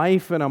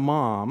wife and a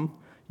mom,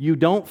 you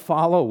don't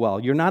follow well,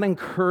 you're not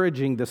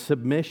encouraging the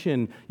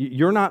submission,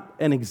 you're not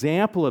an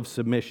example of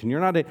submission, you're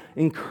not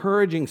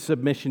encouraging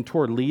submission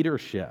toward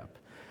leadership,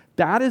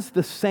 that is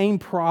the same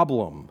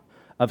problem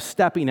of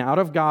stepping out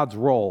of God's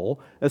role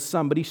as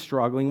somebody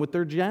struggling with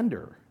their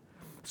gender.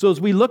 So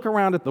as we look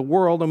around at the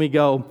world and we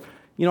go,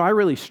 I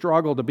really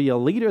struggle to be a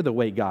leader the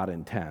way God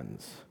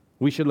intends,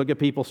 we should look at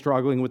people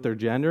struggling with their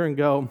gender and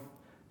go,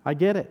 I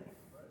get it.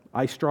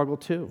 I struggle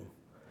too.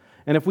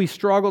 And if we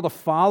struggle to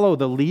follow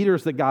the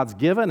leaders that God's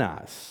given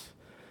us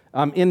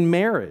in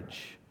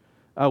marriage,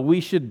 we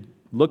should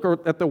look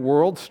at the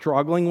world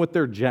struggling with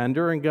their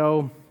gender and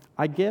go,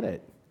 I get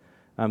it.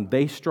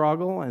 They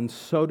struggle, and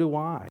so do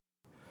I.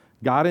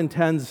 God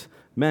intends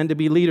men to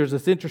be leaders.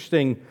 It's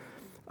interesting.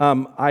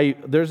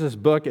 There's this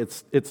book.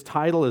 Its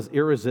title is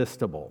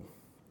Irresistible.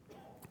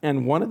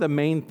 And one of the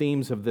main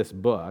themes of this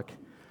book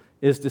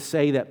is to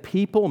say that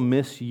people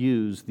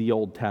misuse the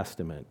Old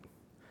Testament.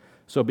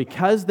 So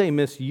because they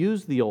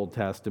misuse the Old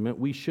Testament,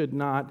 we should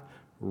not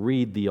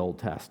read the Old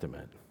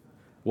Testament.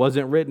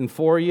 Wasn't written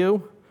for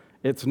you.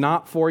 It's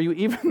not for you,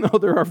 even though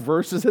there are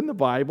verses in the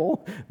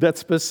Bible that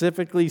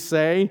specifically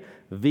say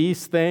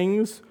these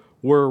things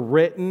were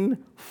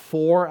written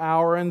for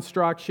our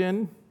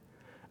instruction.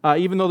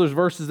 Even though there's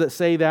verses that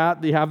say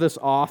that, you have this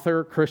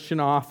author, Christian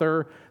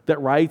author, that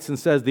writes and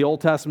says the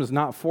Old Testament is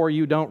not for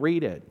you, don't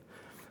read it.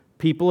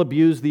 People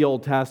abuse the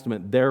Old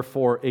Testament,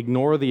 therefore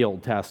ignore the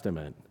Old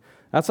Testament.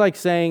 That's like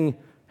saying,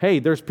 hey,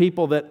 there's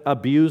people that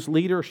abuse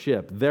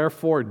leadership,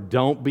 therefore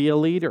don't be a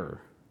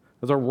leader.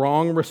 That's a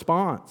wrong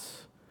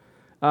response.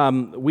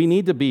 We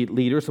need to be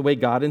leaders the way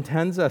God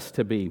intends us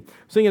to be.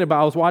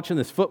 I was watching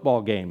this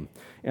football game,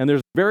 and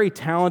there's a very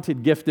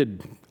talented,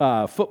 gifted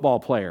football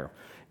player.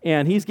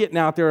 And he's getting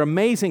out there,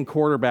 amazing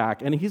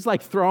quarterback, and he's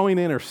like throwing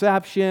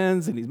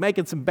interceptions, and he's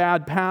making some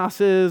bad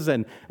passes.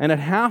 And at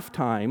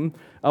halftime,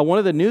 one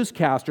of the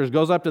newscasters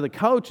goes up to the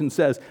coach and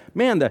says,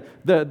 man,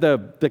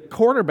 the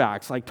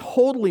quarterback's like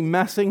totally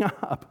messing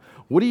up.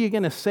 What are you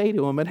going to say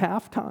to him at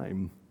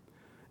halftime?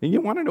 And you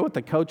want to know what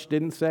the coach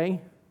didn't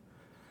say?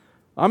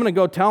 I'm going to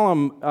go tell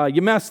him,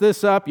 you messed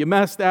this up, you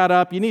messed that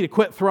up, you need to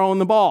quit throwing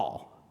the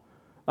ball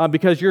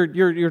because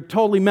you're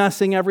totally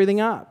messing everything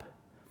up.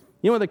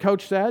 You know what the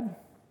coach said?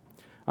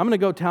 I'm going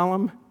to go tell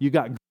him, you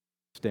got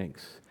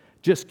stinks.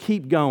 Just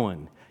keep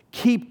going.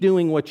 Keep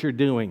doing what you're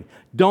doing.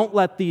 Don't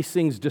let these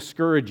things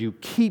discourage you.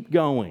 Keep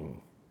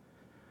going.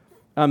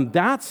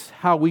 That's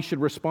how we should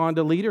respond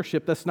to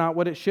leadership. That's not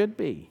what it should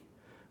be.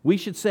 We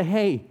should say,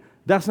 hey,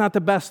 that's not the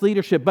best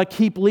leadership, but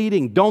keep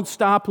leading. Don't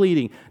stop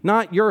leading.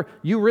 Not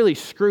you really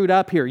screwed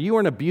up here. You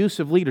are an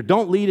abusive leader.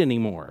 Don't lead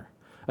anymore.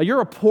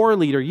 You're a poor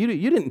leader. You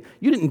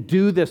didn't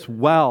do this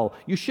well.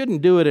 You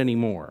shouldn't do it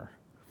anymore.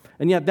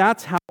 And yet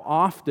that's how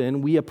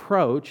often we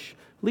approach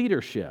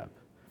leadership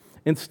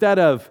instead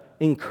of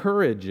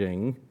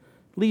encouraging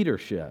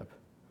leadership.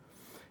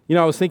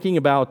 I was thinking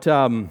about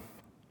 1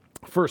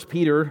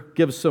 Peter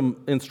gives some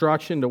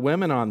instruction to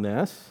women on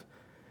this.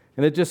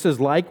 And it just says,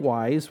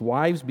 likewise,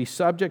 wives, be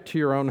subject to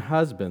your own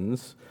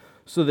husbands,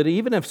 so that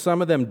even if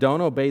some of them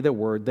don't obey the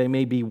word, they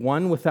may be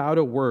won without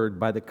a word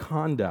by the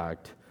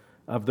conduct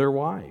of their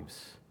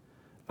wives.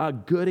 A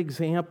good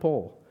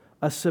example,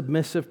 a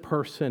submissive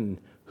person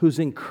who's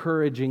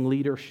encouraging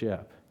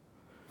leadership.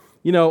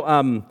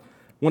 One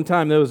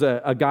time there was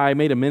a guy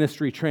made a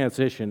ministry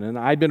transition, and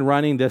I'd been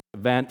running this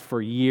event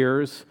for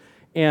years,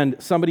 and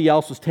somebody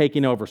else was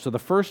taking over. So the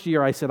first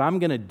year I said, I'm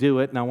going to do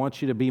it, and I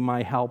want you to be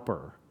my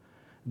helper.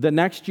 The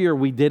next year,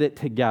 we did it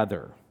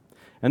together.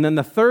 And then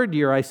the third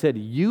year, I said,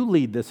 you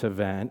lead this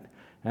event,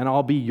 and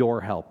I'll be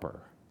your helper.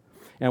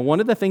 And one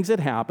of the things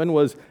that happened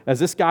was, as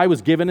this guy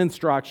was giving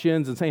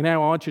instructions and saying, hey, I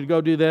want you to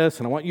go do this,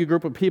 and I want you a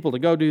group of people to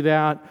go do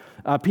that,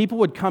 people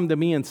would come to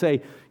me and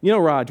say,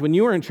 Raj, when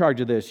you were in charge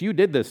of this, you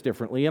did this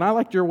differently, and I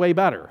liked your way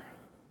better.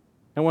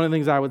 And one of the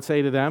things I would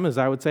say to them is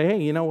I would say,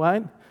 hey, you know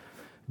what?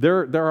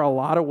 There are a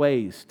lot of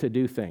ways to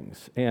do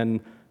things.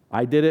 And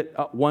I did it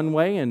one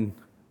way, and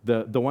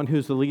the one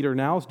who's the leader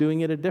now is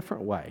doing it a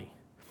different way.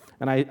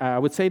 And I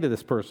would say to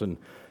this person,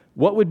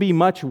 what would be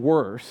much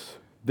worse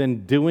than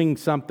doing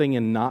something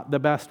in not the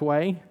best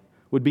way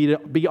would be to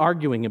be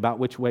arguing about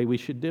which way we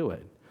should do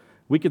it.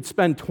 We could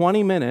spend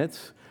 20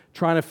 minutes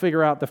trying to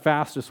figure out the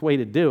fastest way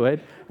to do it,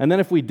 and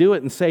then if we do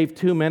it and save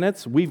 2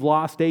 minutes, we've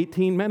lost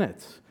 18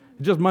 minutes.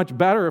 It's just much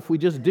better if we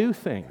just do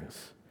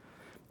things.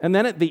 And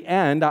then at the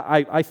end,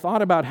 I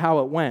thought about how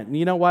it went. And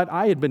you know what?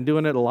 I had been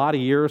doing it a lot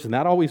of years, and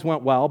that always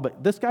went well,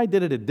 but this guy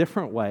did it a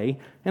different way,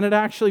 and it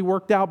actually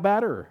worked out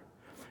better.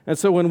 And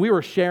so when we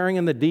were sharing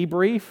in the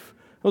debrief,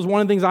 it was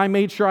one of the things I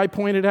made sure I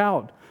pointed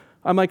out.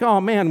 I'm like,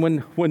 oh man,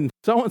 when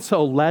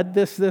so-and-so led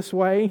this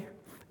way,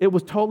 it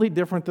was totally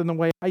different than the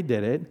way I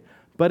did it,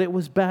 but it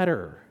was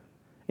better,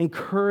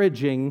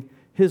 encouraging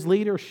his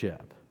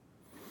leadership.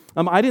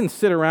 I didn't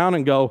sit around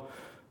and go,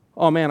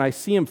 oh man, I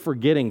see him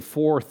forgetting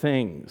 4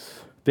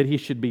 things that he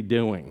should be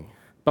doing.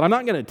 But I'm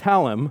not going to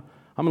tell him.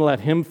 I'm going to let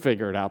him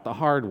figure it out the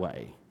hard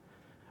way.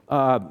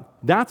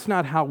 That's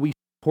not how we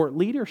support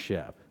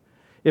leadership.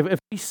 If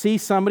we see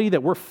somebody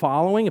that we're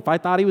following, if I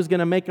thought he was going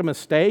to make a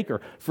mistake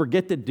or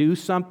forget to do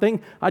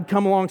something, I'd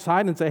come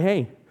alongside and say,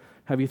 hey,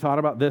 have you thought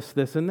about this,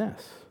 this, and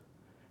this?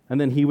 And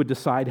then he would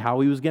decide how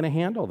he was going to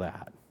handle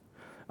that.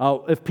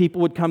 If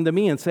people would come to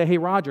me and say, hey,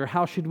 Roger,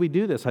 how should we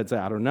do this? I'd say,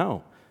 I don't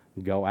know.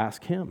 Go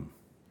ask him.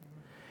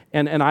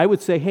 And I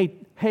would say,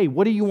 hey,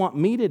 what do you want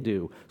me to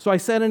do? So I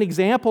set an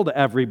example to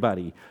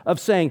everybody of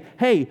saying,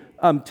 hey,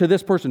 to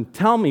this person,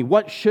 tell me,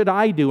 what should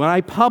I do? And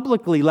I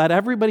publicly let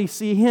everybody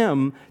see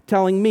him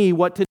telling me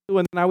what to do,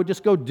 and then I would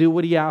just go do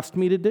what he asked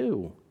me to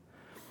do.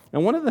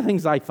 And one of the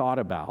things I thought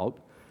about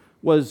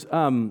was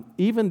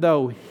even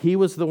though he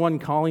was the one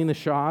calling the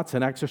shots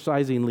and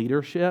exercising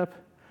leadership,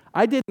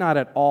 I did not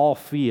at all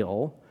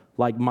feel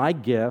like my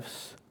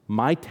gifts,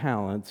 my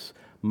talents,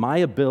 my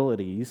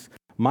abilities,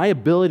 my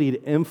ability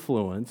to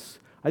influence,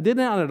 I did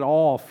not at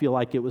all feel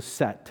like it was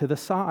set to the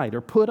side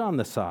or put on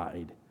the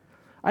side.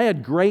 I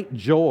had great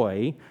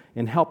joy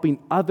in helping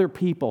other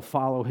people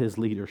follow his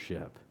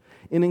leadership,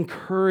 in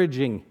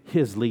encouraging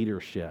his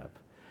leadership.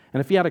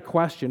 And if he had a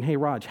question, hey,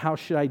 Raj, how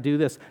should I do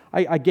this?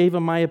 I gave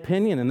him my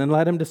opinion and then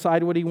let him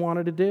decide what he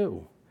wanted to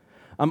do.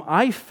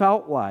 I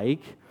felt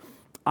like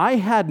I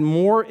had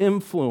more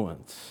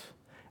influence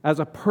as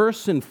a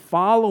person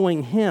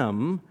following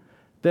him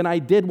than I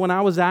did when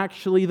I was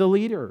actually the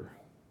leader.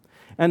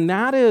 And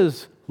that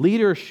is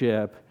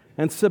leadership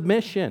and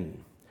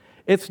submission.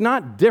 It's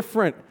not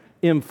different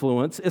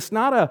influence. It's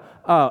not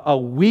a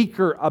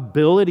weaker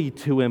ability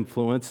to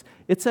influence.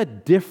 It's a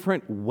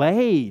different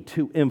way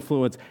to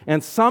influence.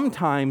 And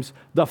sometimes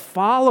the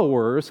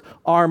followers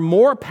are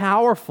more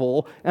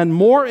powerful and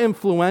more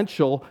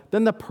influential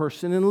than the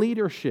person in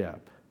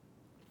leadership.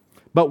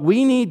 But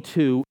we need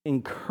to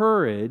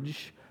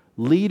encourage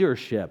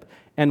leadership,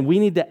 and we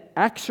need to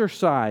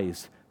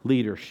exercise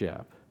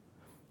leadership.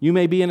 You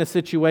may be in a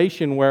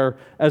situation where,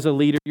 as a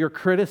leader, you're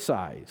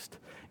criticized,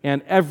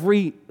 and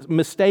every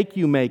mistake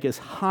you make is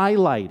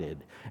highlighted.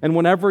 And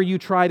whenever you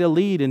try to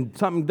lead and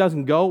something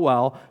doesn't go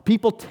well,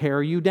 people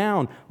tear you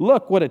down.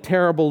 Look what a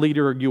terrible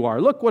leader you are.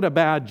 Look what a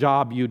bad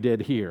job you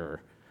did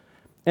here.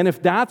 And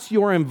if that's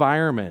your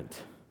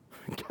environment,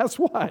 guess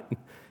what?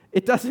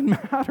 It doesn't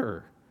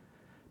matter.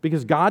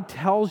 Because God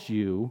tells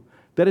you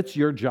that it's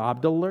your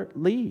job to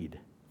lead.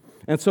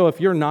 And so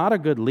if you're not a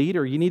good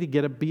leader, you need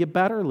to be a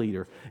better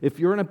leader. If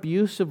you're an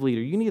abusive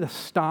leader, you need to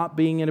stop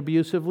being an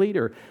abusive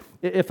leader.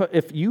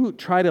 If you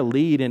try to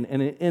lead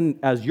and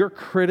as you're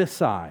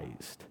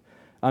criticized,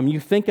 you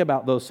think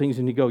about those things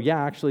and you go,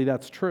 yeah, actually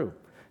that's true.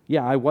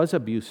 Yeah, I was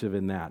abusive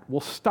in that.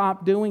 Well,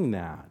 stop doing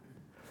that.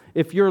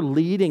 If you're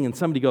leading and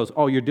somebody goes,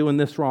 oh, you're doing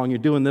this wrong, you're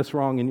doing this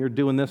wrong, and you're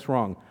doing this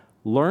wrong,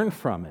 learn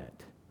from it.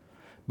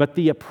 But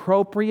the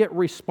appropriate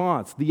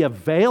response, the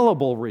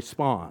available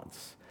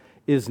response,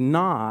 is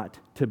not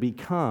to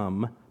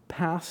become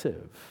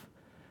passive,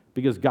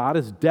 because God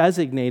has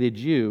designated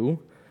you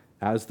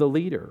as the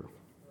leader.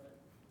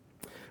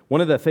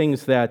 One of the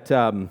things that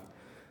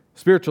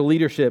spiritual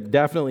leadership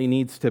definitely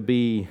needs to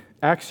be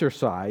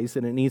exercised,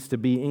 and it needs to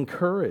be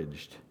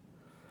encouraged.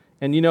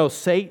 And you know,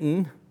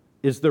 Satan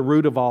is the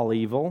root of all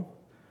evil.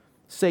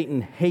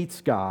 Satan hates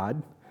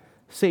God.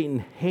 Satan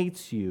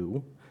hates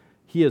you.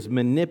 He is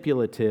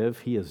manipulative.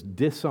 He is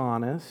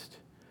dishonest.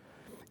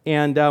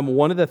 And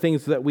one of the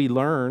things that we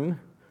learn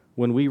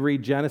when we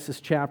read Genesis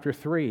chapter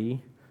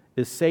 3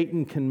 is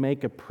Satan can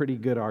make a pretty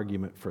good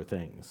argument for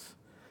things.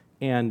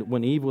 And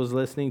when Eve was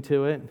listening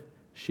to it,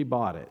 she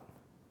bought it.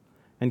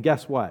 And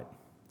guess what?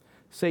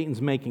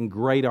 Satan's making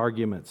great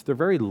arguments. They're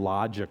very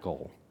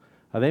logical.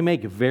 They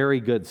make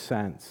very good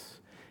sense.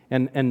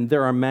 And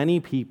there are many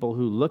people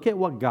who look at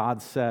what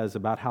God says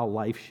about how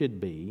life should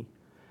be,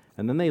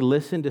 and then they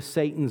listen to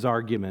Satan's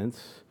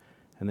arguments,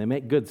 and they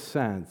make good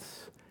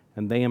sense,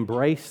 and they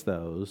embrace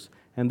those,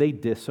 and they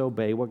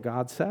disobey what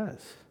God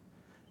says.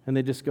 And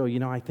they just go, you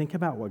know, I think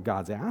about what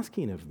God's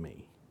asking of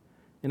me.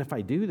 And if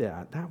I do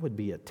that, that would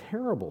be a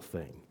terrible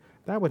thing.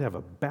 That would have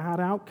a bad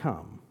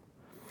outcome.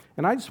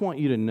 And I just want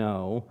you to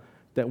know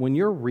that when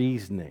your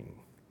reasoning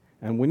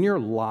and when your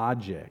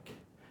logic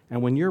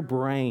and when your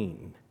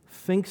brain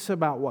thinks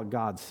about what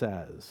God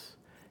says,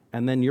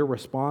 and then your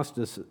response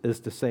is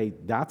to say,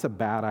 that's a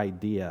bad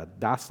idea,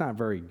 that's not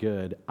very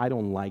good, I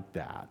don't like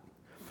that.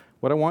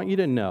 What I want you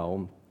to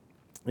know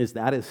is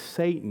that is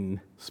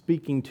Satan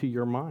speaking to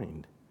your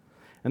mind.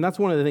 And that's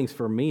one of the things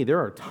for me. There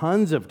are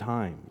tons of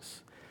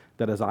times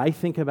that as I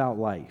think about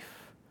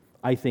life,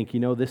 I think, you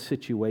know, this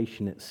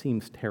situation, it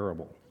seems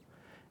terrible.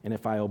 And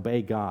if I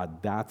obey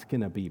God, that's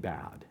going to be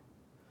bad.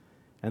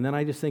 And then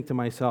I just think to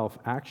myself,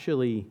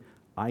 actually,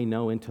 I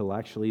know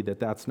intellectually that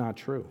that's not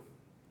true.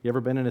 You ever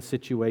been in a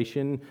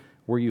situation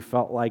where you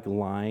felt like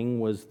lying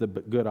was the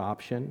good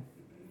option?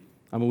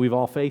 I mean, we've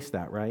all faced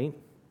that, right?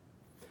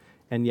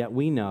 And yet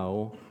we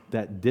know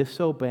that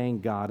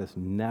disobeying God is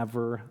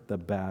never the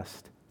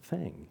best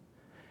thing.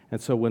 And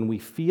so when we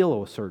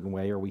feel a certain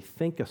way or we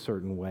think a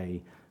certain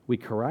way, we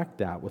correct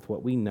that with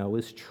what we know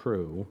is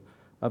true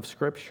of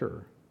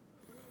Scripture.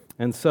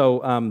 And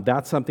so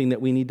that's something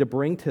that we need to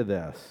bring to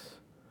this.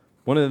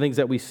 One of the things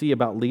that we see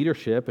about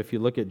leadership, if you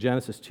look at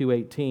Genesis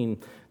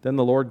 2:18, then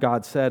the Lord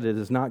God said, it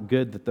is not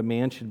good that the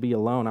man should be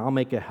alone. I'll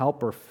make a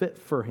helper fit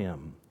for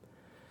him.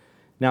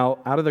 Now,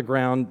 out of the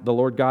ground, the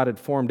Lord God had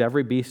formed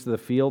every beast of the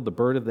field, the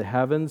bird of the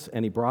heavens,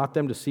 and he brought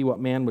them to see what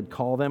man would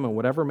call them. And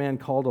whatever man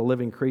called a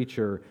living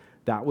creature,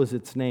 that was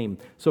its name.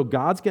 So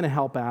God's going to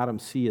help Adam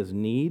see his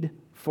need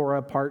for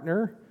a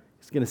partner.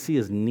 He's going to see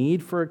his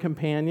need for a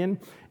companion.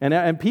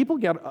 And people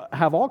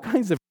have all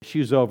kinds of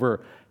issues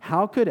over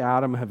how could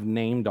Adam have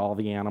named all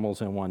the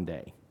animals in one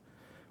day?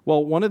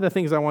 Well, one of the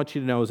things I want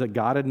you to know is that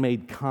God had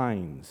made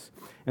kinds.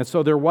 And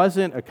so there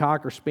wasn't a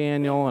Cocker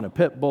Spaniel and a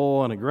Pit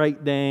Bull and a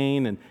Great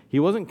Dane, and he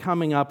wasn't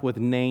coming up with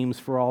names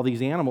for all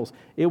these animals.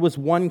 It was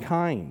one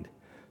kind.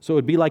 So it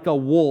would be like a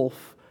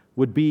wolf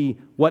would be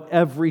what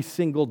every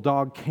single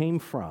dog came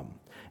from.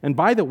 And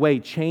by the way,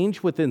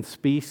 change within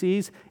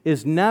species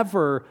is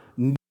never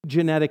new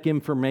genetic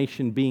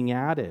information being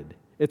added.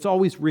 It's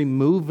always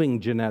removing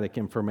genetic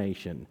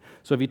information.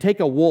 So if you take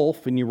a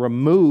wolf and you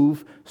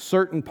remove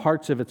certain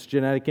parts of its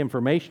genetic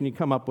information, you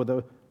come up with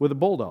a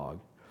bulldog.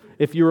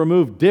 If you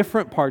remove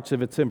different parts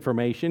of its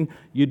information,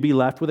 you'd be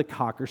left with a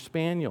Cocker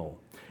Spaniel.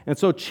 And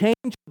so change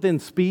within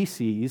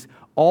species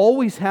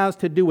always has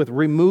to do with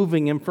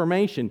removing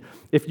information.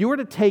 If you were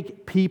to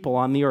take people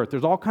on the earth,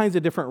 there's all kinds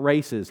of different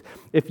races.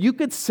 If you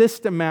could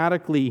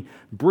systematically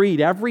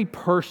breed every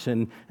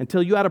person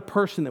until you had a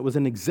person that was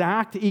an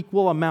exact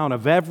equal amount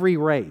of every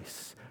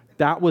race,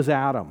 that was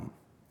Adam.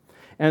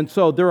 And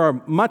so there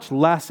are much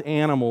less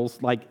animals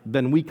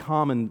than we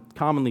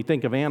commonly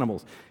think of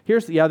animals.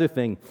 Here's the other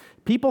thing.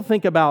 People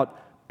think about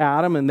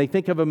Adam, and they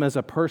think of him as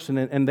a person,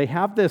 and they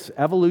have this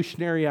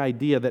evolutionary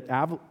idea that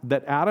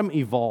Adam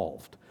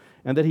evolved,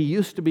 and that he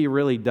used to be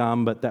really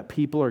dumb, but that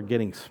people are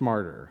getting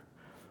smarter.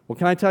 Well,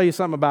 can I tell you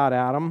something about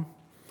Adam?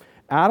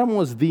 Adam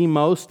was the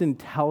most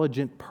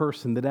intelligent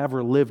person that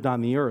ever lived on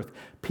the earth.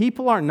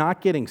 People are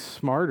not getting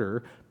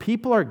smarter,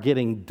 people are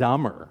getting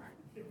dumber.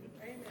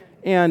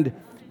 And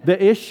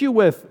the issue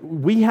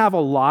we have a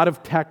lot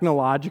of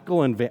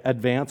technological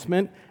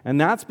advancement,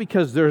 and that's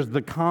because there's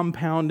the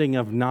compounding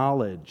of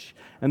knowledge.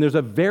 And there's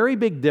a very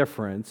big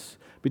difference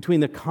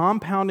between the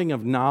compounding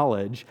of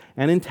knowledge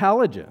and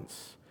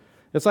intelligence.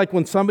 It's like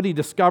when somebody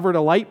discovered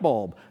a light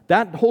bulb.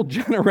 That whole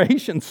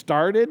generation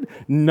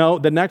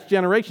the next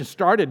generation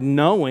started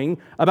knowing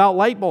about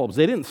light bulbs.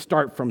 They didn't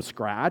start from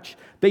scratch.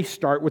 They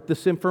start with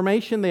this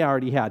information they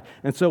already had.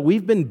 And so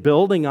we've been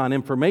building on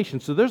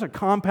information. So there's a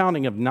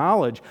compounding of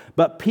knowledge,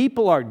 but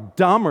people are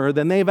dumber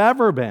than they've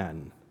ever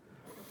been.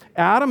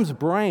 Adam's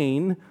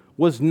brain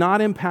was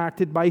not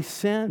impacted by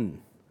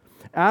sin.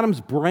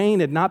 Adam's brain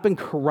had not been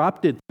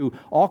corrupted through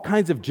all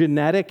kinds of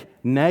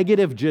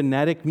negative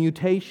genetic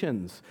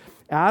mutations.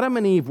 Adam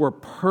and Eve were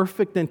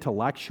perfect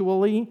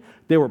intellectually,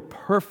 they were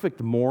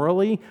perfect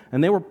morally,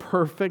 and they were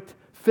perfect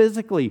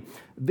physically.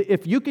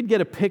 If you could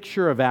get a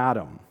picture of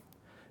Adam,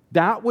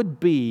 that would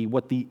be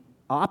what the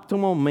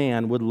optimal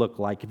man would look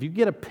like. If you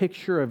get a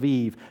picture of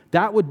Eve,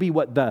 that would be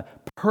what the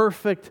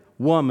perfect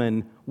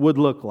woman would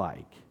look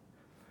like,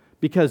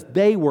 because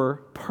they were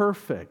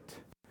perfect.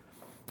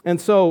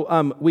 And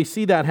so we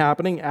see that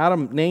happening.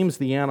 Adam names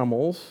the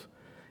animals,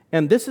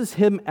 and this is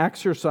him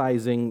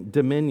exercising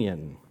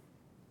dominion.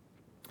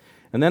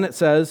 And then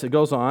it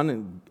goes on,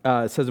 and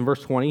it says in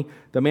verse 20,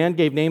 the man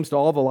gave names to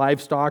all the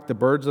livestock, the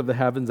birds of the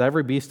heavens,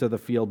 every beast of the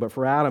field, but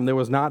for Adam there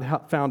was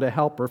not found a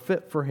helper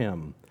fit for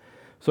him.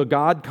 So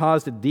God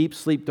caused a deep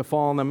sleep to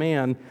fall on the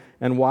man,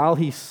 and while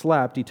he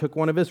slept, he took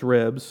one of his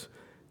ribs,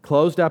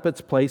 closed up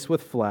its place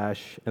with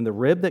flesh, and the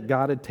rib that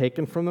God had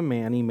taken from the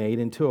man he made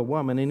into a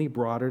woman, and he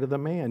brought her to the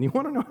man. You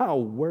want to know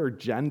where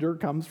gender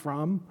comes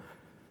from?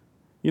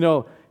 You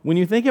know, when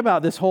you think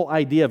about this whole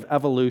idea of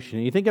evolution,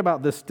 you think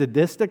about the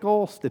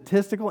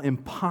statistical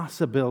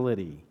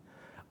impossibility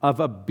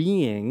of a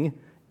being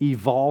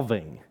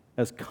evolving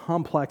as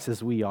complex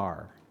as we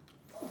are.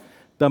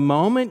 The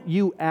moment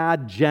you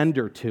add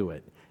gender to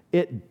it,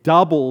 it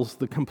doubles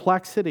the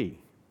complexity.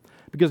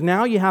 Because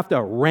now you have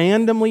to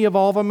randomly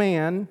evolve a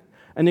man,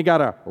 and you got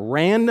to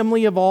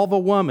randomly evolve a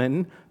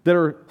woman that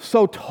are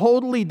so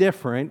totally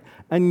different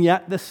and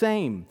yet the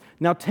same.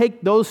 Now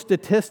take those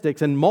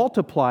statistics and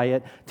multiply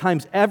it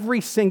times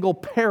every single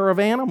pair of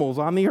animals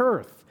on the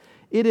earth.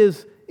 It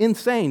is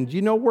insane. Do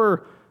you know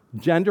where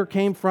gender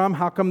came from?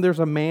 How come there's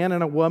a man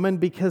and a woman?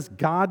 Because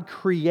God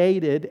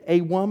created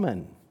a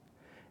woman,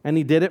 and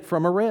he did it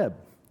from a rib,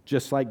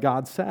 just like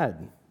God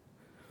said.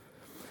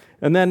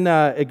 And then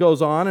it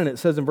goes on, and it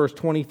says in verse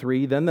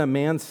 23, then the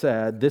man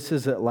said, this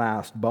is at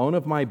last bone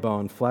of my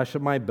bone, flesh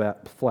of my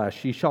flesh.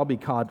 She shall be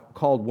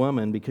called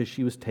woman, because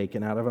she was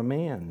taken out of a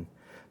man.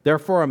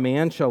 Therefore a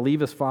man shall leave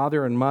his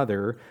father and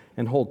mother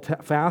and hold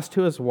fast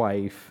to his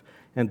wife,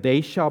 and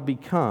they shall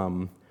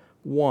become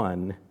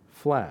one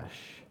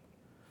flesh.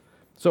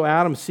 So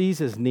Adam sees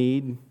his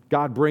need.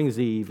 God brings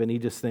Eve, and he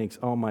just thinks,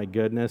 oh my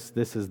goodness,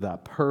 this is the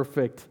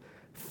perfect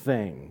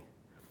thing.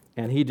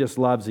 And he just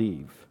loves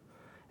Eve.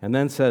 And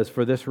then says,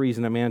 for this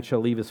reason a man shall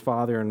leave his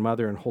father and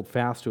mother and hold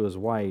fast to his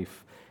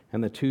wife,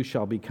 and the two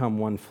shall become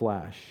one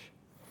flesh.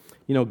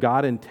 You know,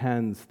 God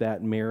intends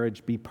that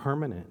marriage be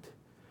permanent,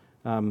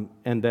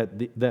 and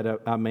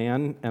that a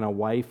man and a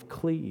wife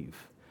cleave.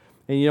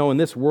 And you know, in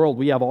this world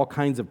we have all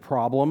kinds of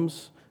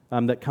problems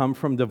that come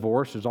from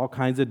divorce. There's all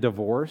kinds of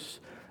divorce.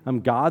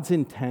 God's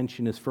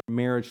intention is for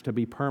marriage to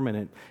be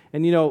permanent.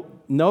 And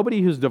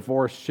nobody who's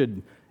divorced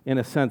should, in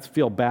a sense,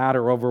 feel bad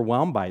or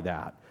overwhelmed by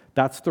that.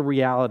 That's the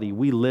reality.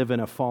 We live in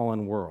a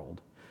fallen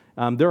world.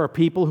 There are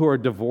people who are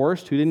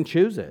divorced who didn't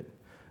choose it.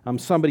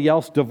 Somebody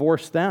else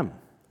divorced them.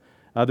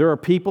 There are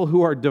people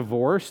who are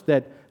divorced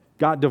that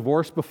got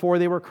divorced before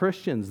they were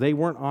Christians. They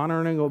weren't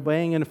honoring and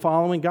obeying and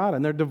following God,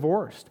 and they're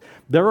divorced.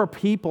 There are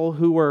people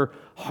who were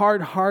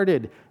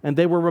hard-hearted, and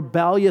they were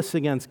rebellious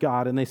against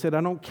God, and they said,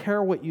 I don't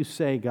care what you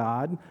say,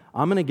 God.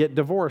 I'm going to get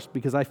divorced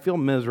because I feel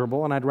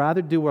miserable, and I'd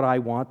rather do what I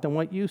want than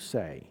what you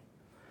say.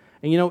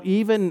 And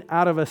even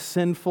out of a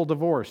sinful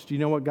divorce, do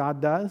you know what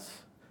God does?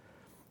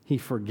 He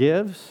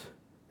forgives.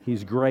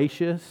 He's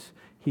gracious.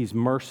 He's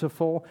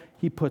merciful.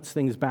 He puts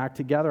things back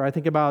together. I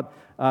think about,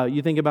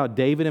 you think about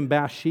David and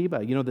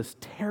Bathsheba, this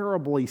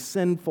terribly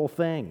sinful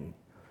thing.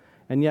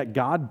 And yet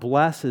God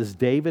blesses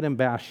David and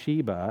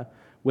Bathsheba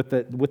with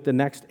the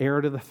next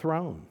heir to the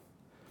throne.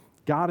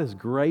 God is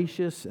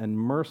gracious and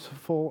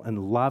merciful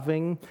and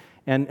loving.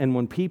 And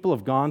when people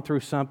have gone through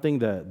something,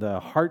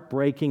 the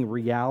heartbreaking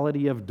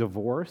reality of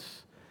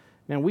divorce,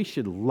 man, we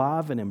should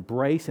love and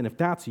embrace. And if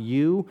that's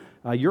you,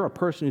 you're a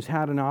person who's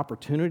had an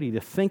opportunity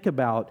to think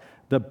about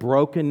the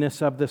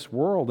brokenness of this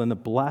world and the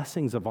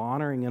blessings of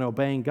honoring and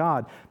obeying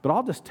God. But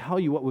I'll just tell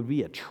you what would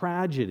be a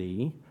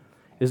tragedy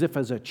is if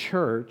as a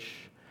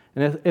church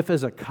and if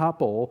as a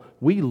couple,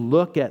 we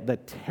look at the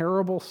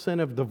terrible sin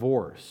of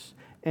divorce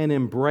and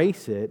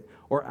embrace it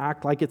or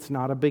act like it's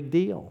not a big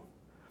deal.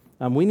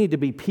 We need to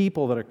be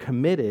people that are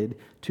committed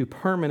to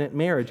permanent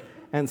marriage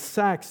and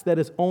sex that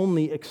is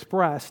only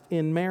expressed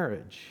in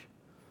marriage.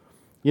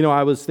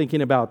 I was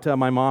thinking about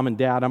my mom and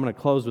dad. I'm going to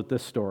close with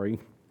this story.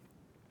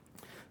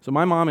 So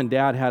my mom and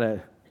dad had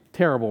a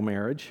terrible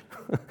marriage.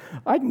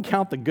 I can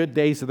count the good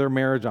days of their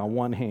marriage on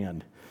one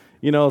hand.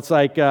 It's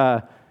like,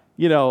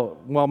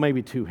 well,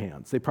 maybe two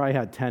hands. They probably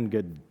had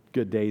 10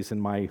 good days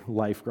in my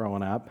life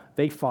growing up.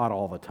 They fought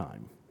all the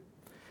time.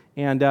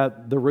 And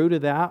the root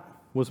of that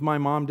was my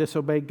mom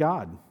disobeyed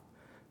God.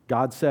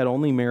 God said,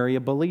 only marry a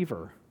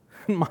believer.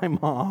 My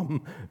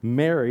mom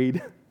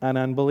married an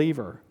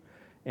unbeliever.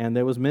 And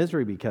there was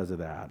misery because of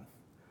that.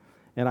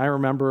 And I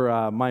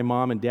remember my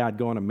mom and dad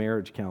going to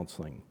marriage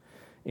counseling.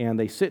 And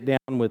they sit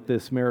down with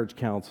this marriage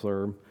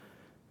counselor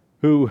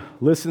who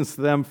listens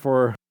to them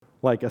for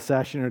like a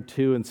session or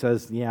two and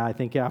says, yeah, I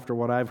think after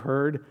what I've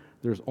heard,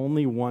 there's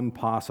only one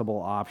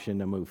possible option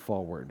to move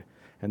forward.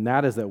 And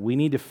that is that we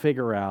need to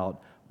figure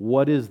out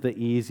what is the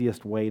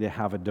easiest way to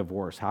have a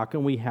divorce. How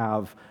can we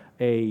have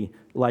an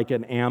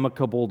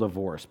amicable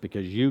divorce?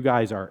 Because you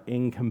guys are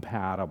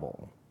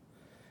incompatible.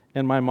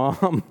 And my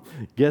mom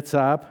gets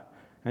up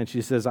and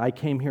she says, I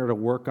came here to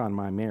work on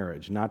my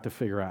marriage, not to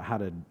figure out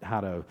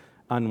how to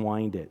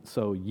unwind it.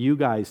 So you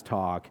guys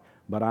talk,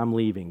 but I'm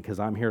leaving because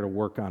I'm here to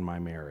work on my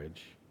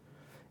marriage.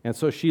 And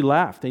so she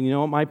left. And you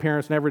know what? My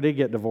parents never did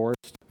get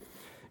divorced.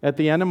 At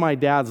the end of my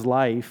dad's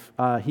life,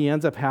 he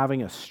ends up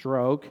having a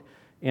stroke,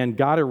 and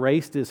God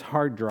erased his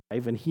hard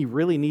drive, and he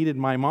really needed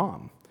my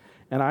mom.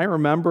 And I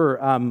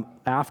remember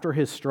after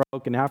his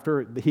stroke and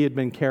after he had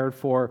been cared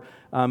for,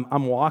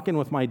 I'm walking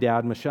with my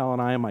dad, Michelle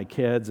and I and my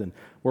kids, and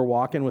we're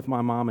walking with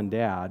my mom and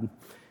dad,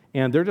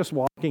 and they're just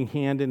walking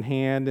hand in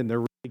hand, and they're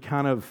really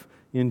kind of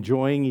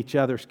enjoying each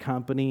other's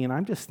company. And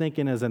I'm just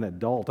thinking as an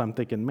adult, I'm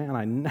thinking, man,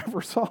 I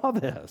never saw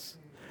this.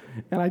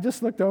 And I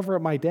just looked over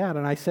at my dad,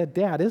 and I said,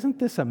 Dad, isn't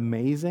this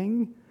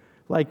amazing?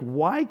 Like,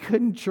 why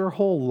couldn't your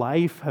whole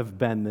life have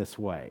been this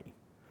way?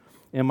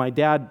 And my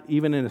dad,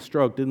 even in a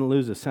stroke, didn't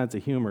lose his sense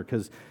of humor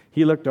because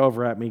he looked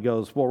over at me and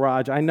goes, well,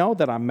 Raj, I know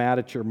that I'm mad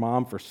at your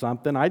mom for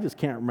something. I just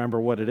can't remember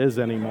what it is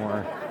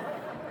anymore.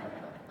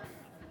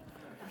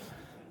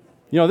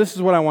 This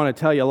is what I want to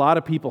tell you. A lot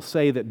of people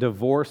say that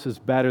divorce is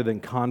better than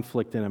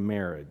conflict in a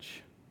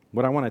marriage.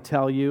 What I want to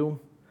tell you,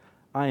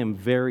 I am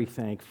very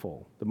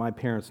thankful that my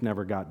parents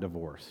never got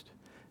divorced.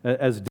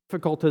 As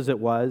difficult as it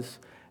was,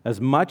 as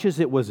much as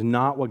it was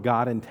not what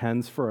God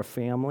intends for a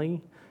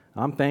family,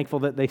 I'm thankful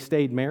that they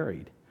stayed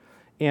married.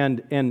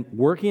 And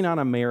working on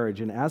a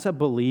marriage, and as a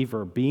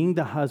believer, being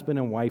the husband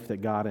and wife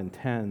that God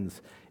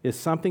intends is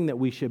something that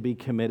we should be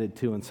committed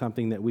to and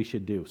something that we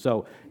should do.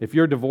 So if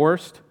you're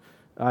divorced,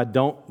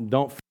 don't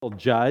feel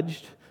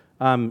judged.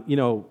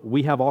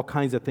 We have all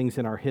kinds of things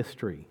in our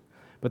history.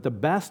 But the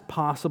best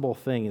possible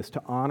thing is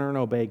to honor and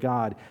obey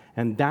God,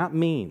 and that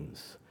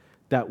means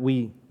that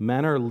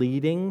men are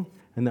leading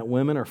and that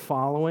women are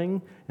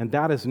following, and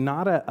that is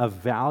not a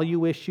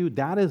value issue.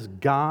 That is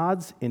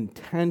God's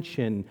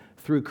intention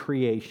through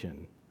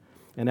creation.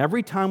 And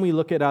every time we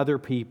look at other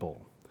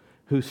people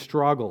who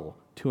struggle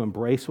to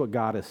embrace what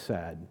God has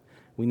said,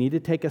 we need to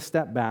take a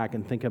step back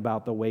and think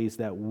about the ways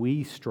that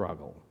we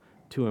struggle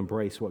to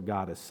embrace what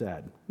God has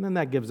said. And then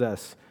that gives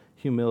us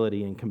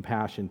humility and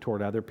compassion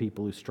toward other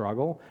people who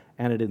struggle,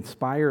 and it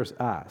inspires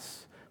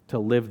us to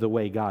live the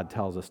way God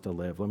tells us to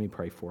live. Let me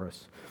pray for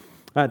us.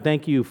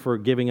 Thank you for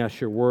giving us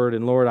your word.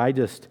 And Lord, I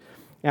just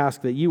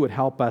ask that you would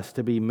help us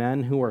to be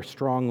men who are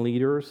strong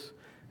leaders,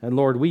 And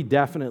Lord, we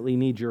definitely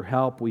need your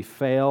help. We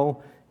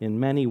fail in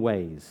many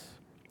ways.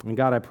 And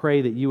God, I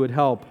pray that you would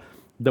help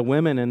the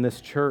women in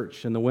this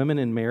church and the women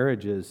in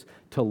marriages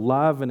to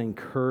love and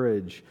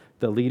encourage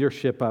the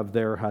leadership of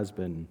their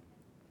husband.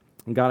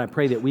 And God, I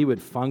pray that we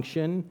would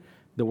function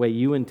the way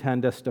you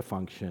intend us to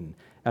function,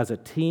 as a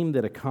team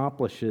that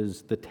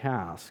accomplishes the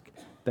task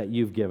that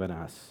you've given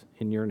us.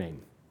 In your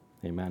name,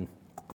 amen.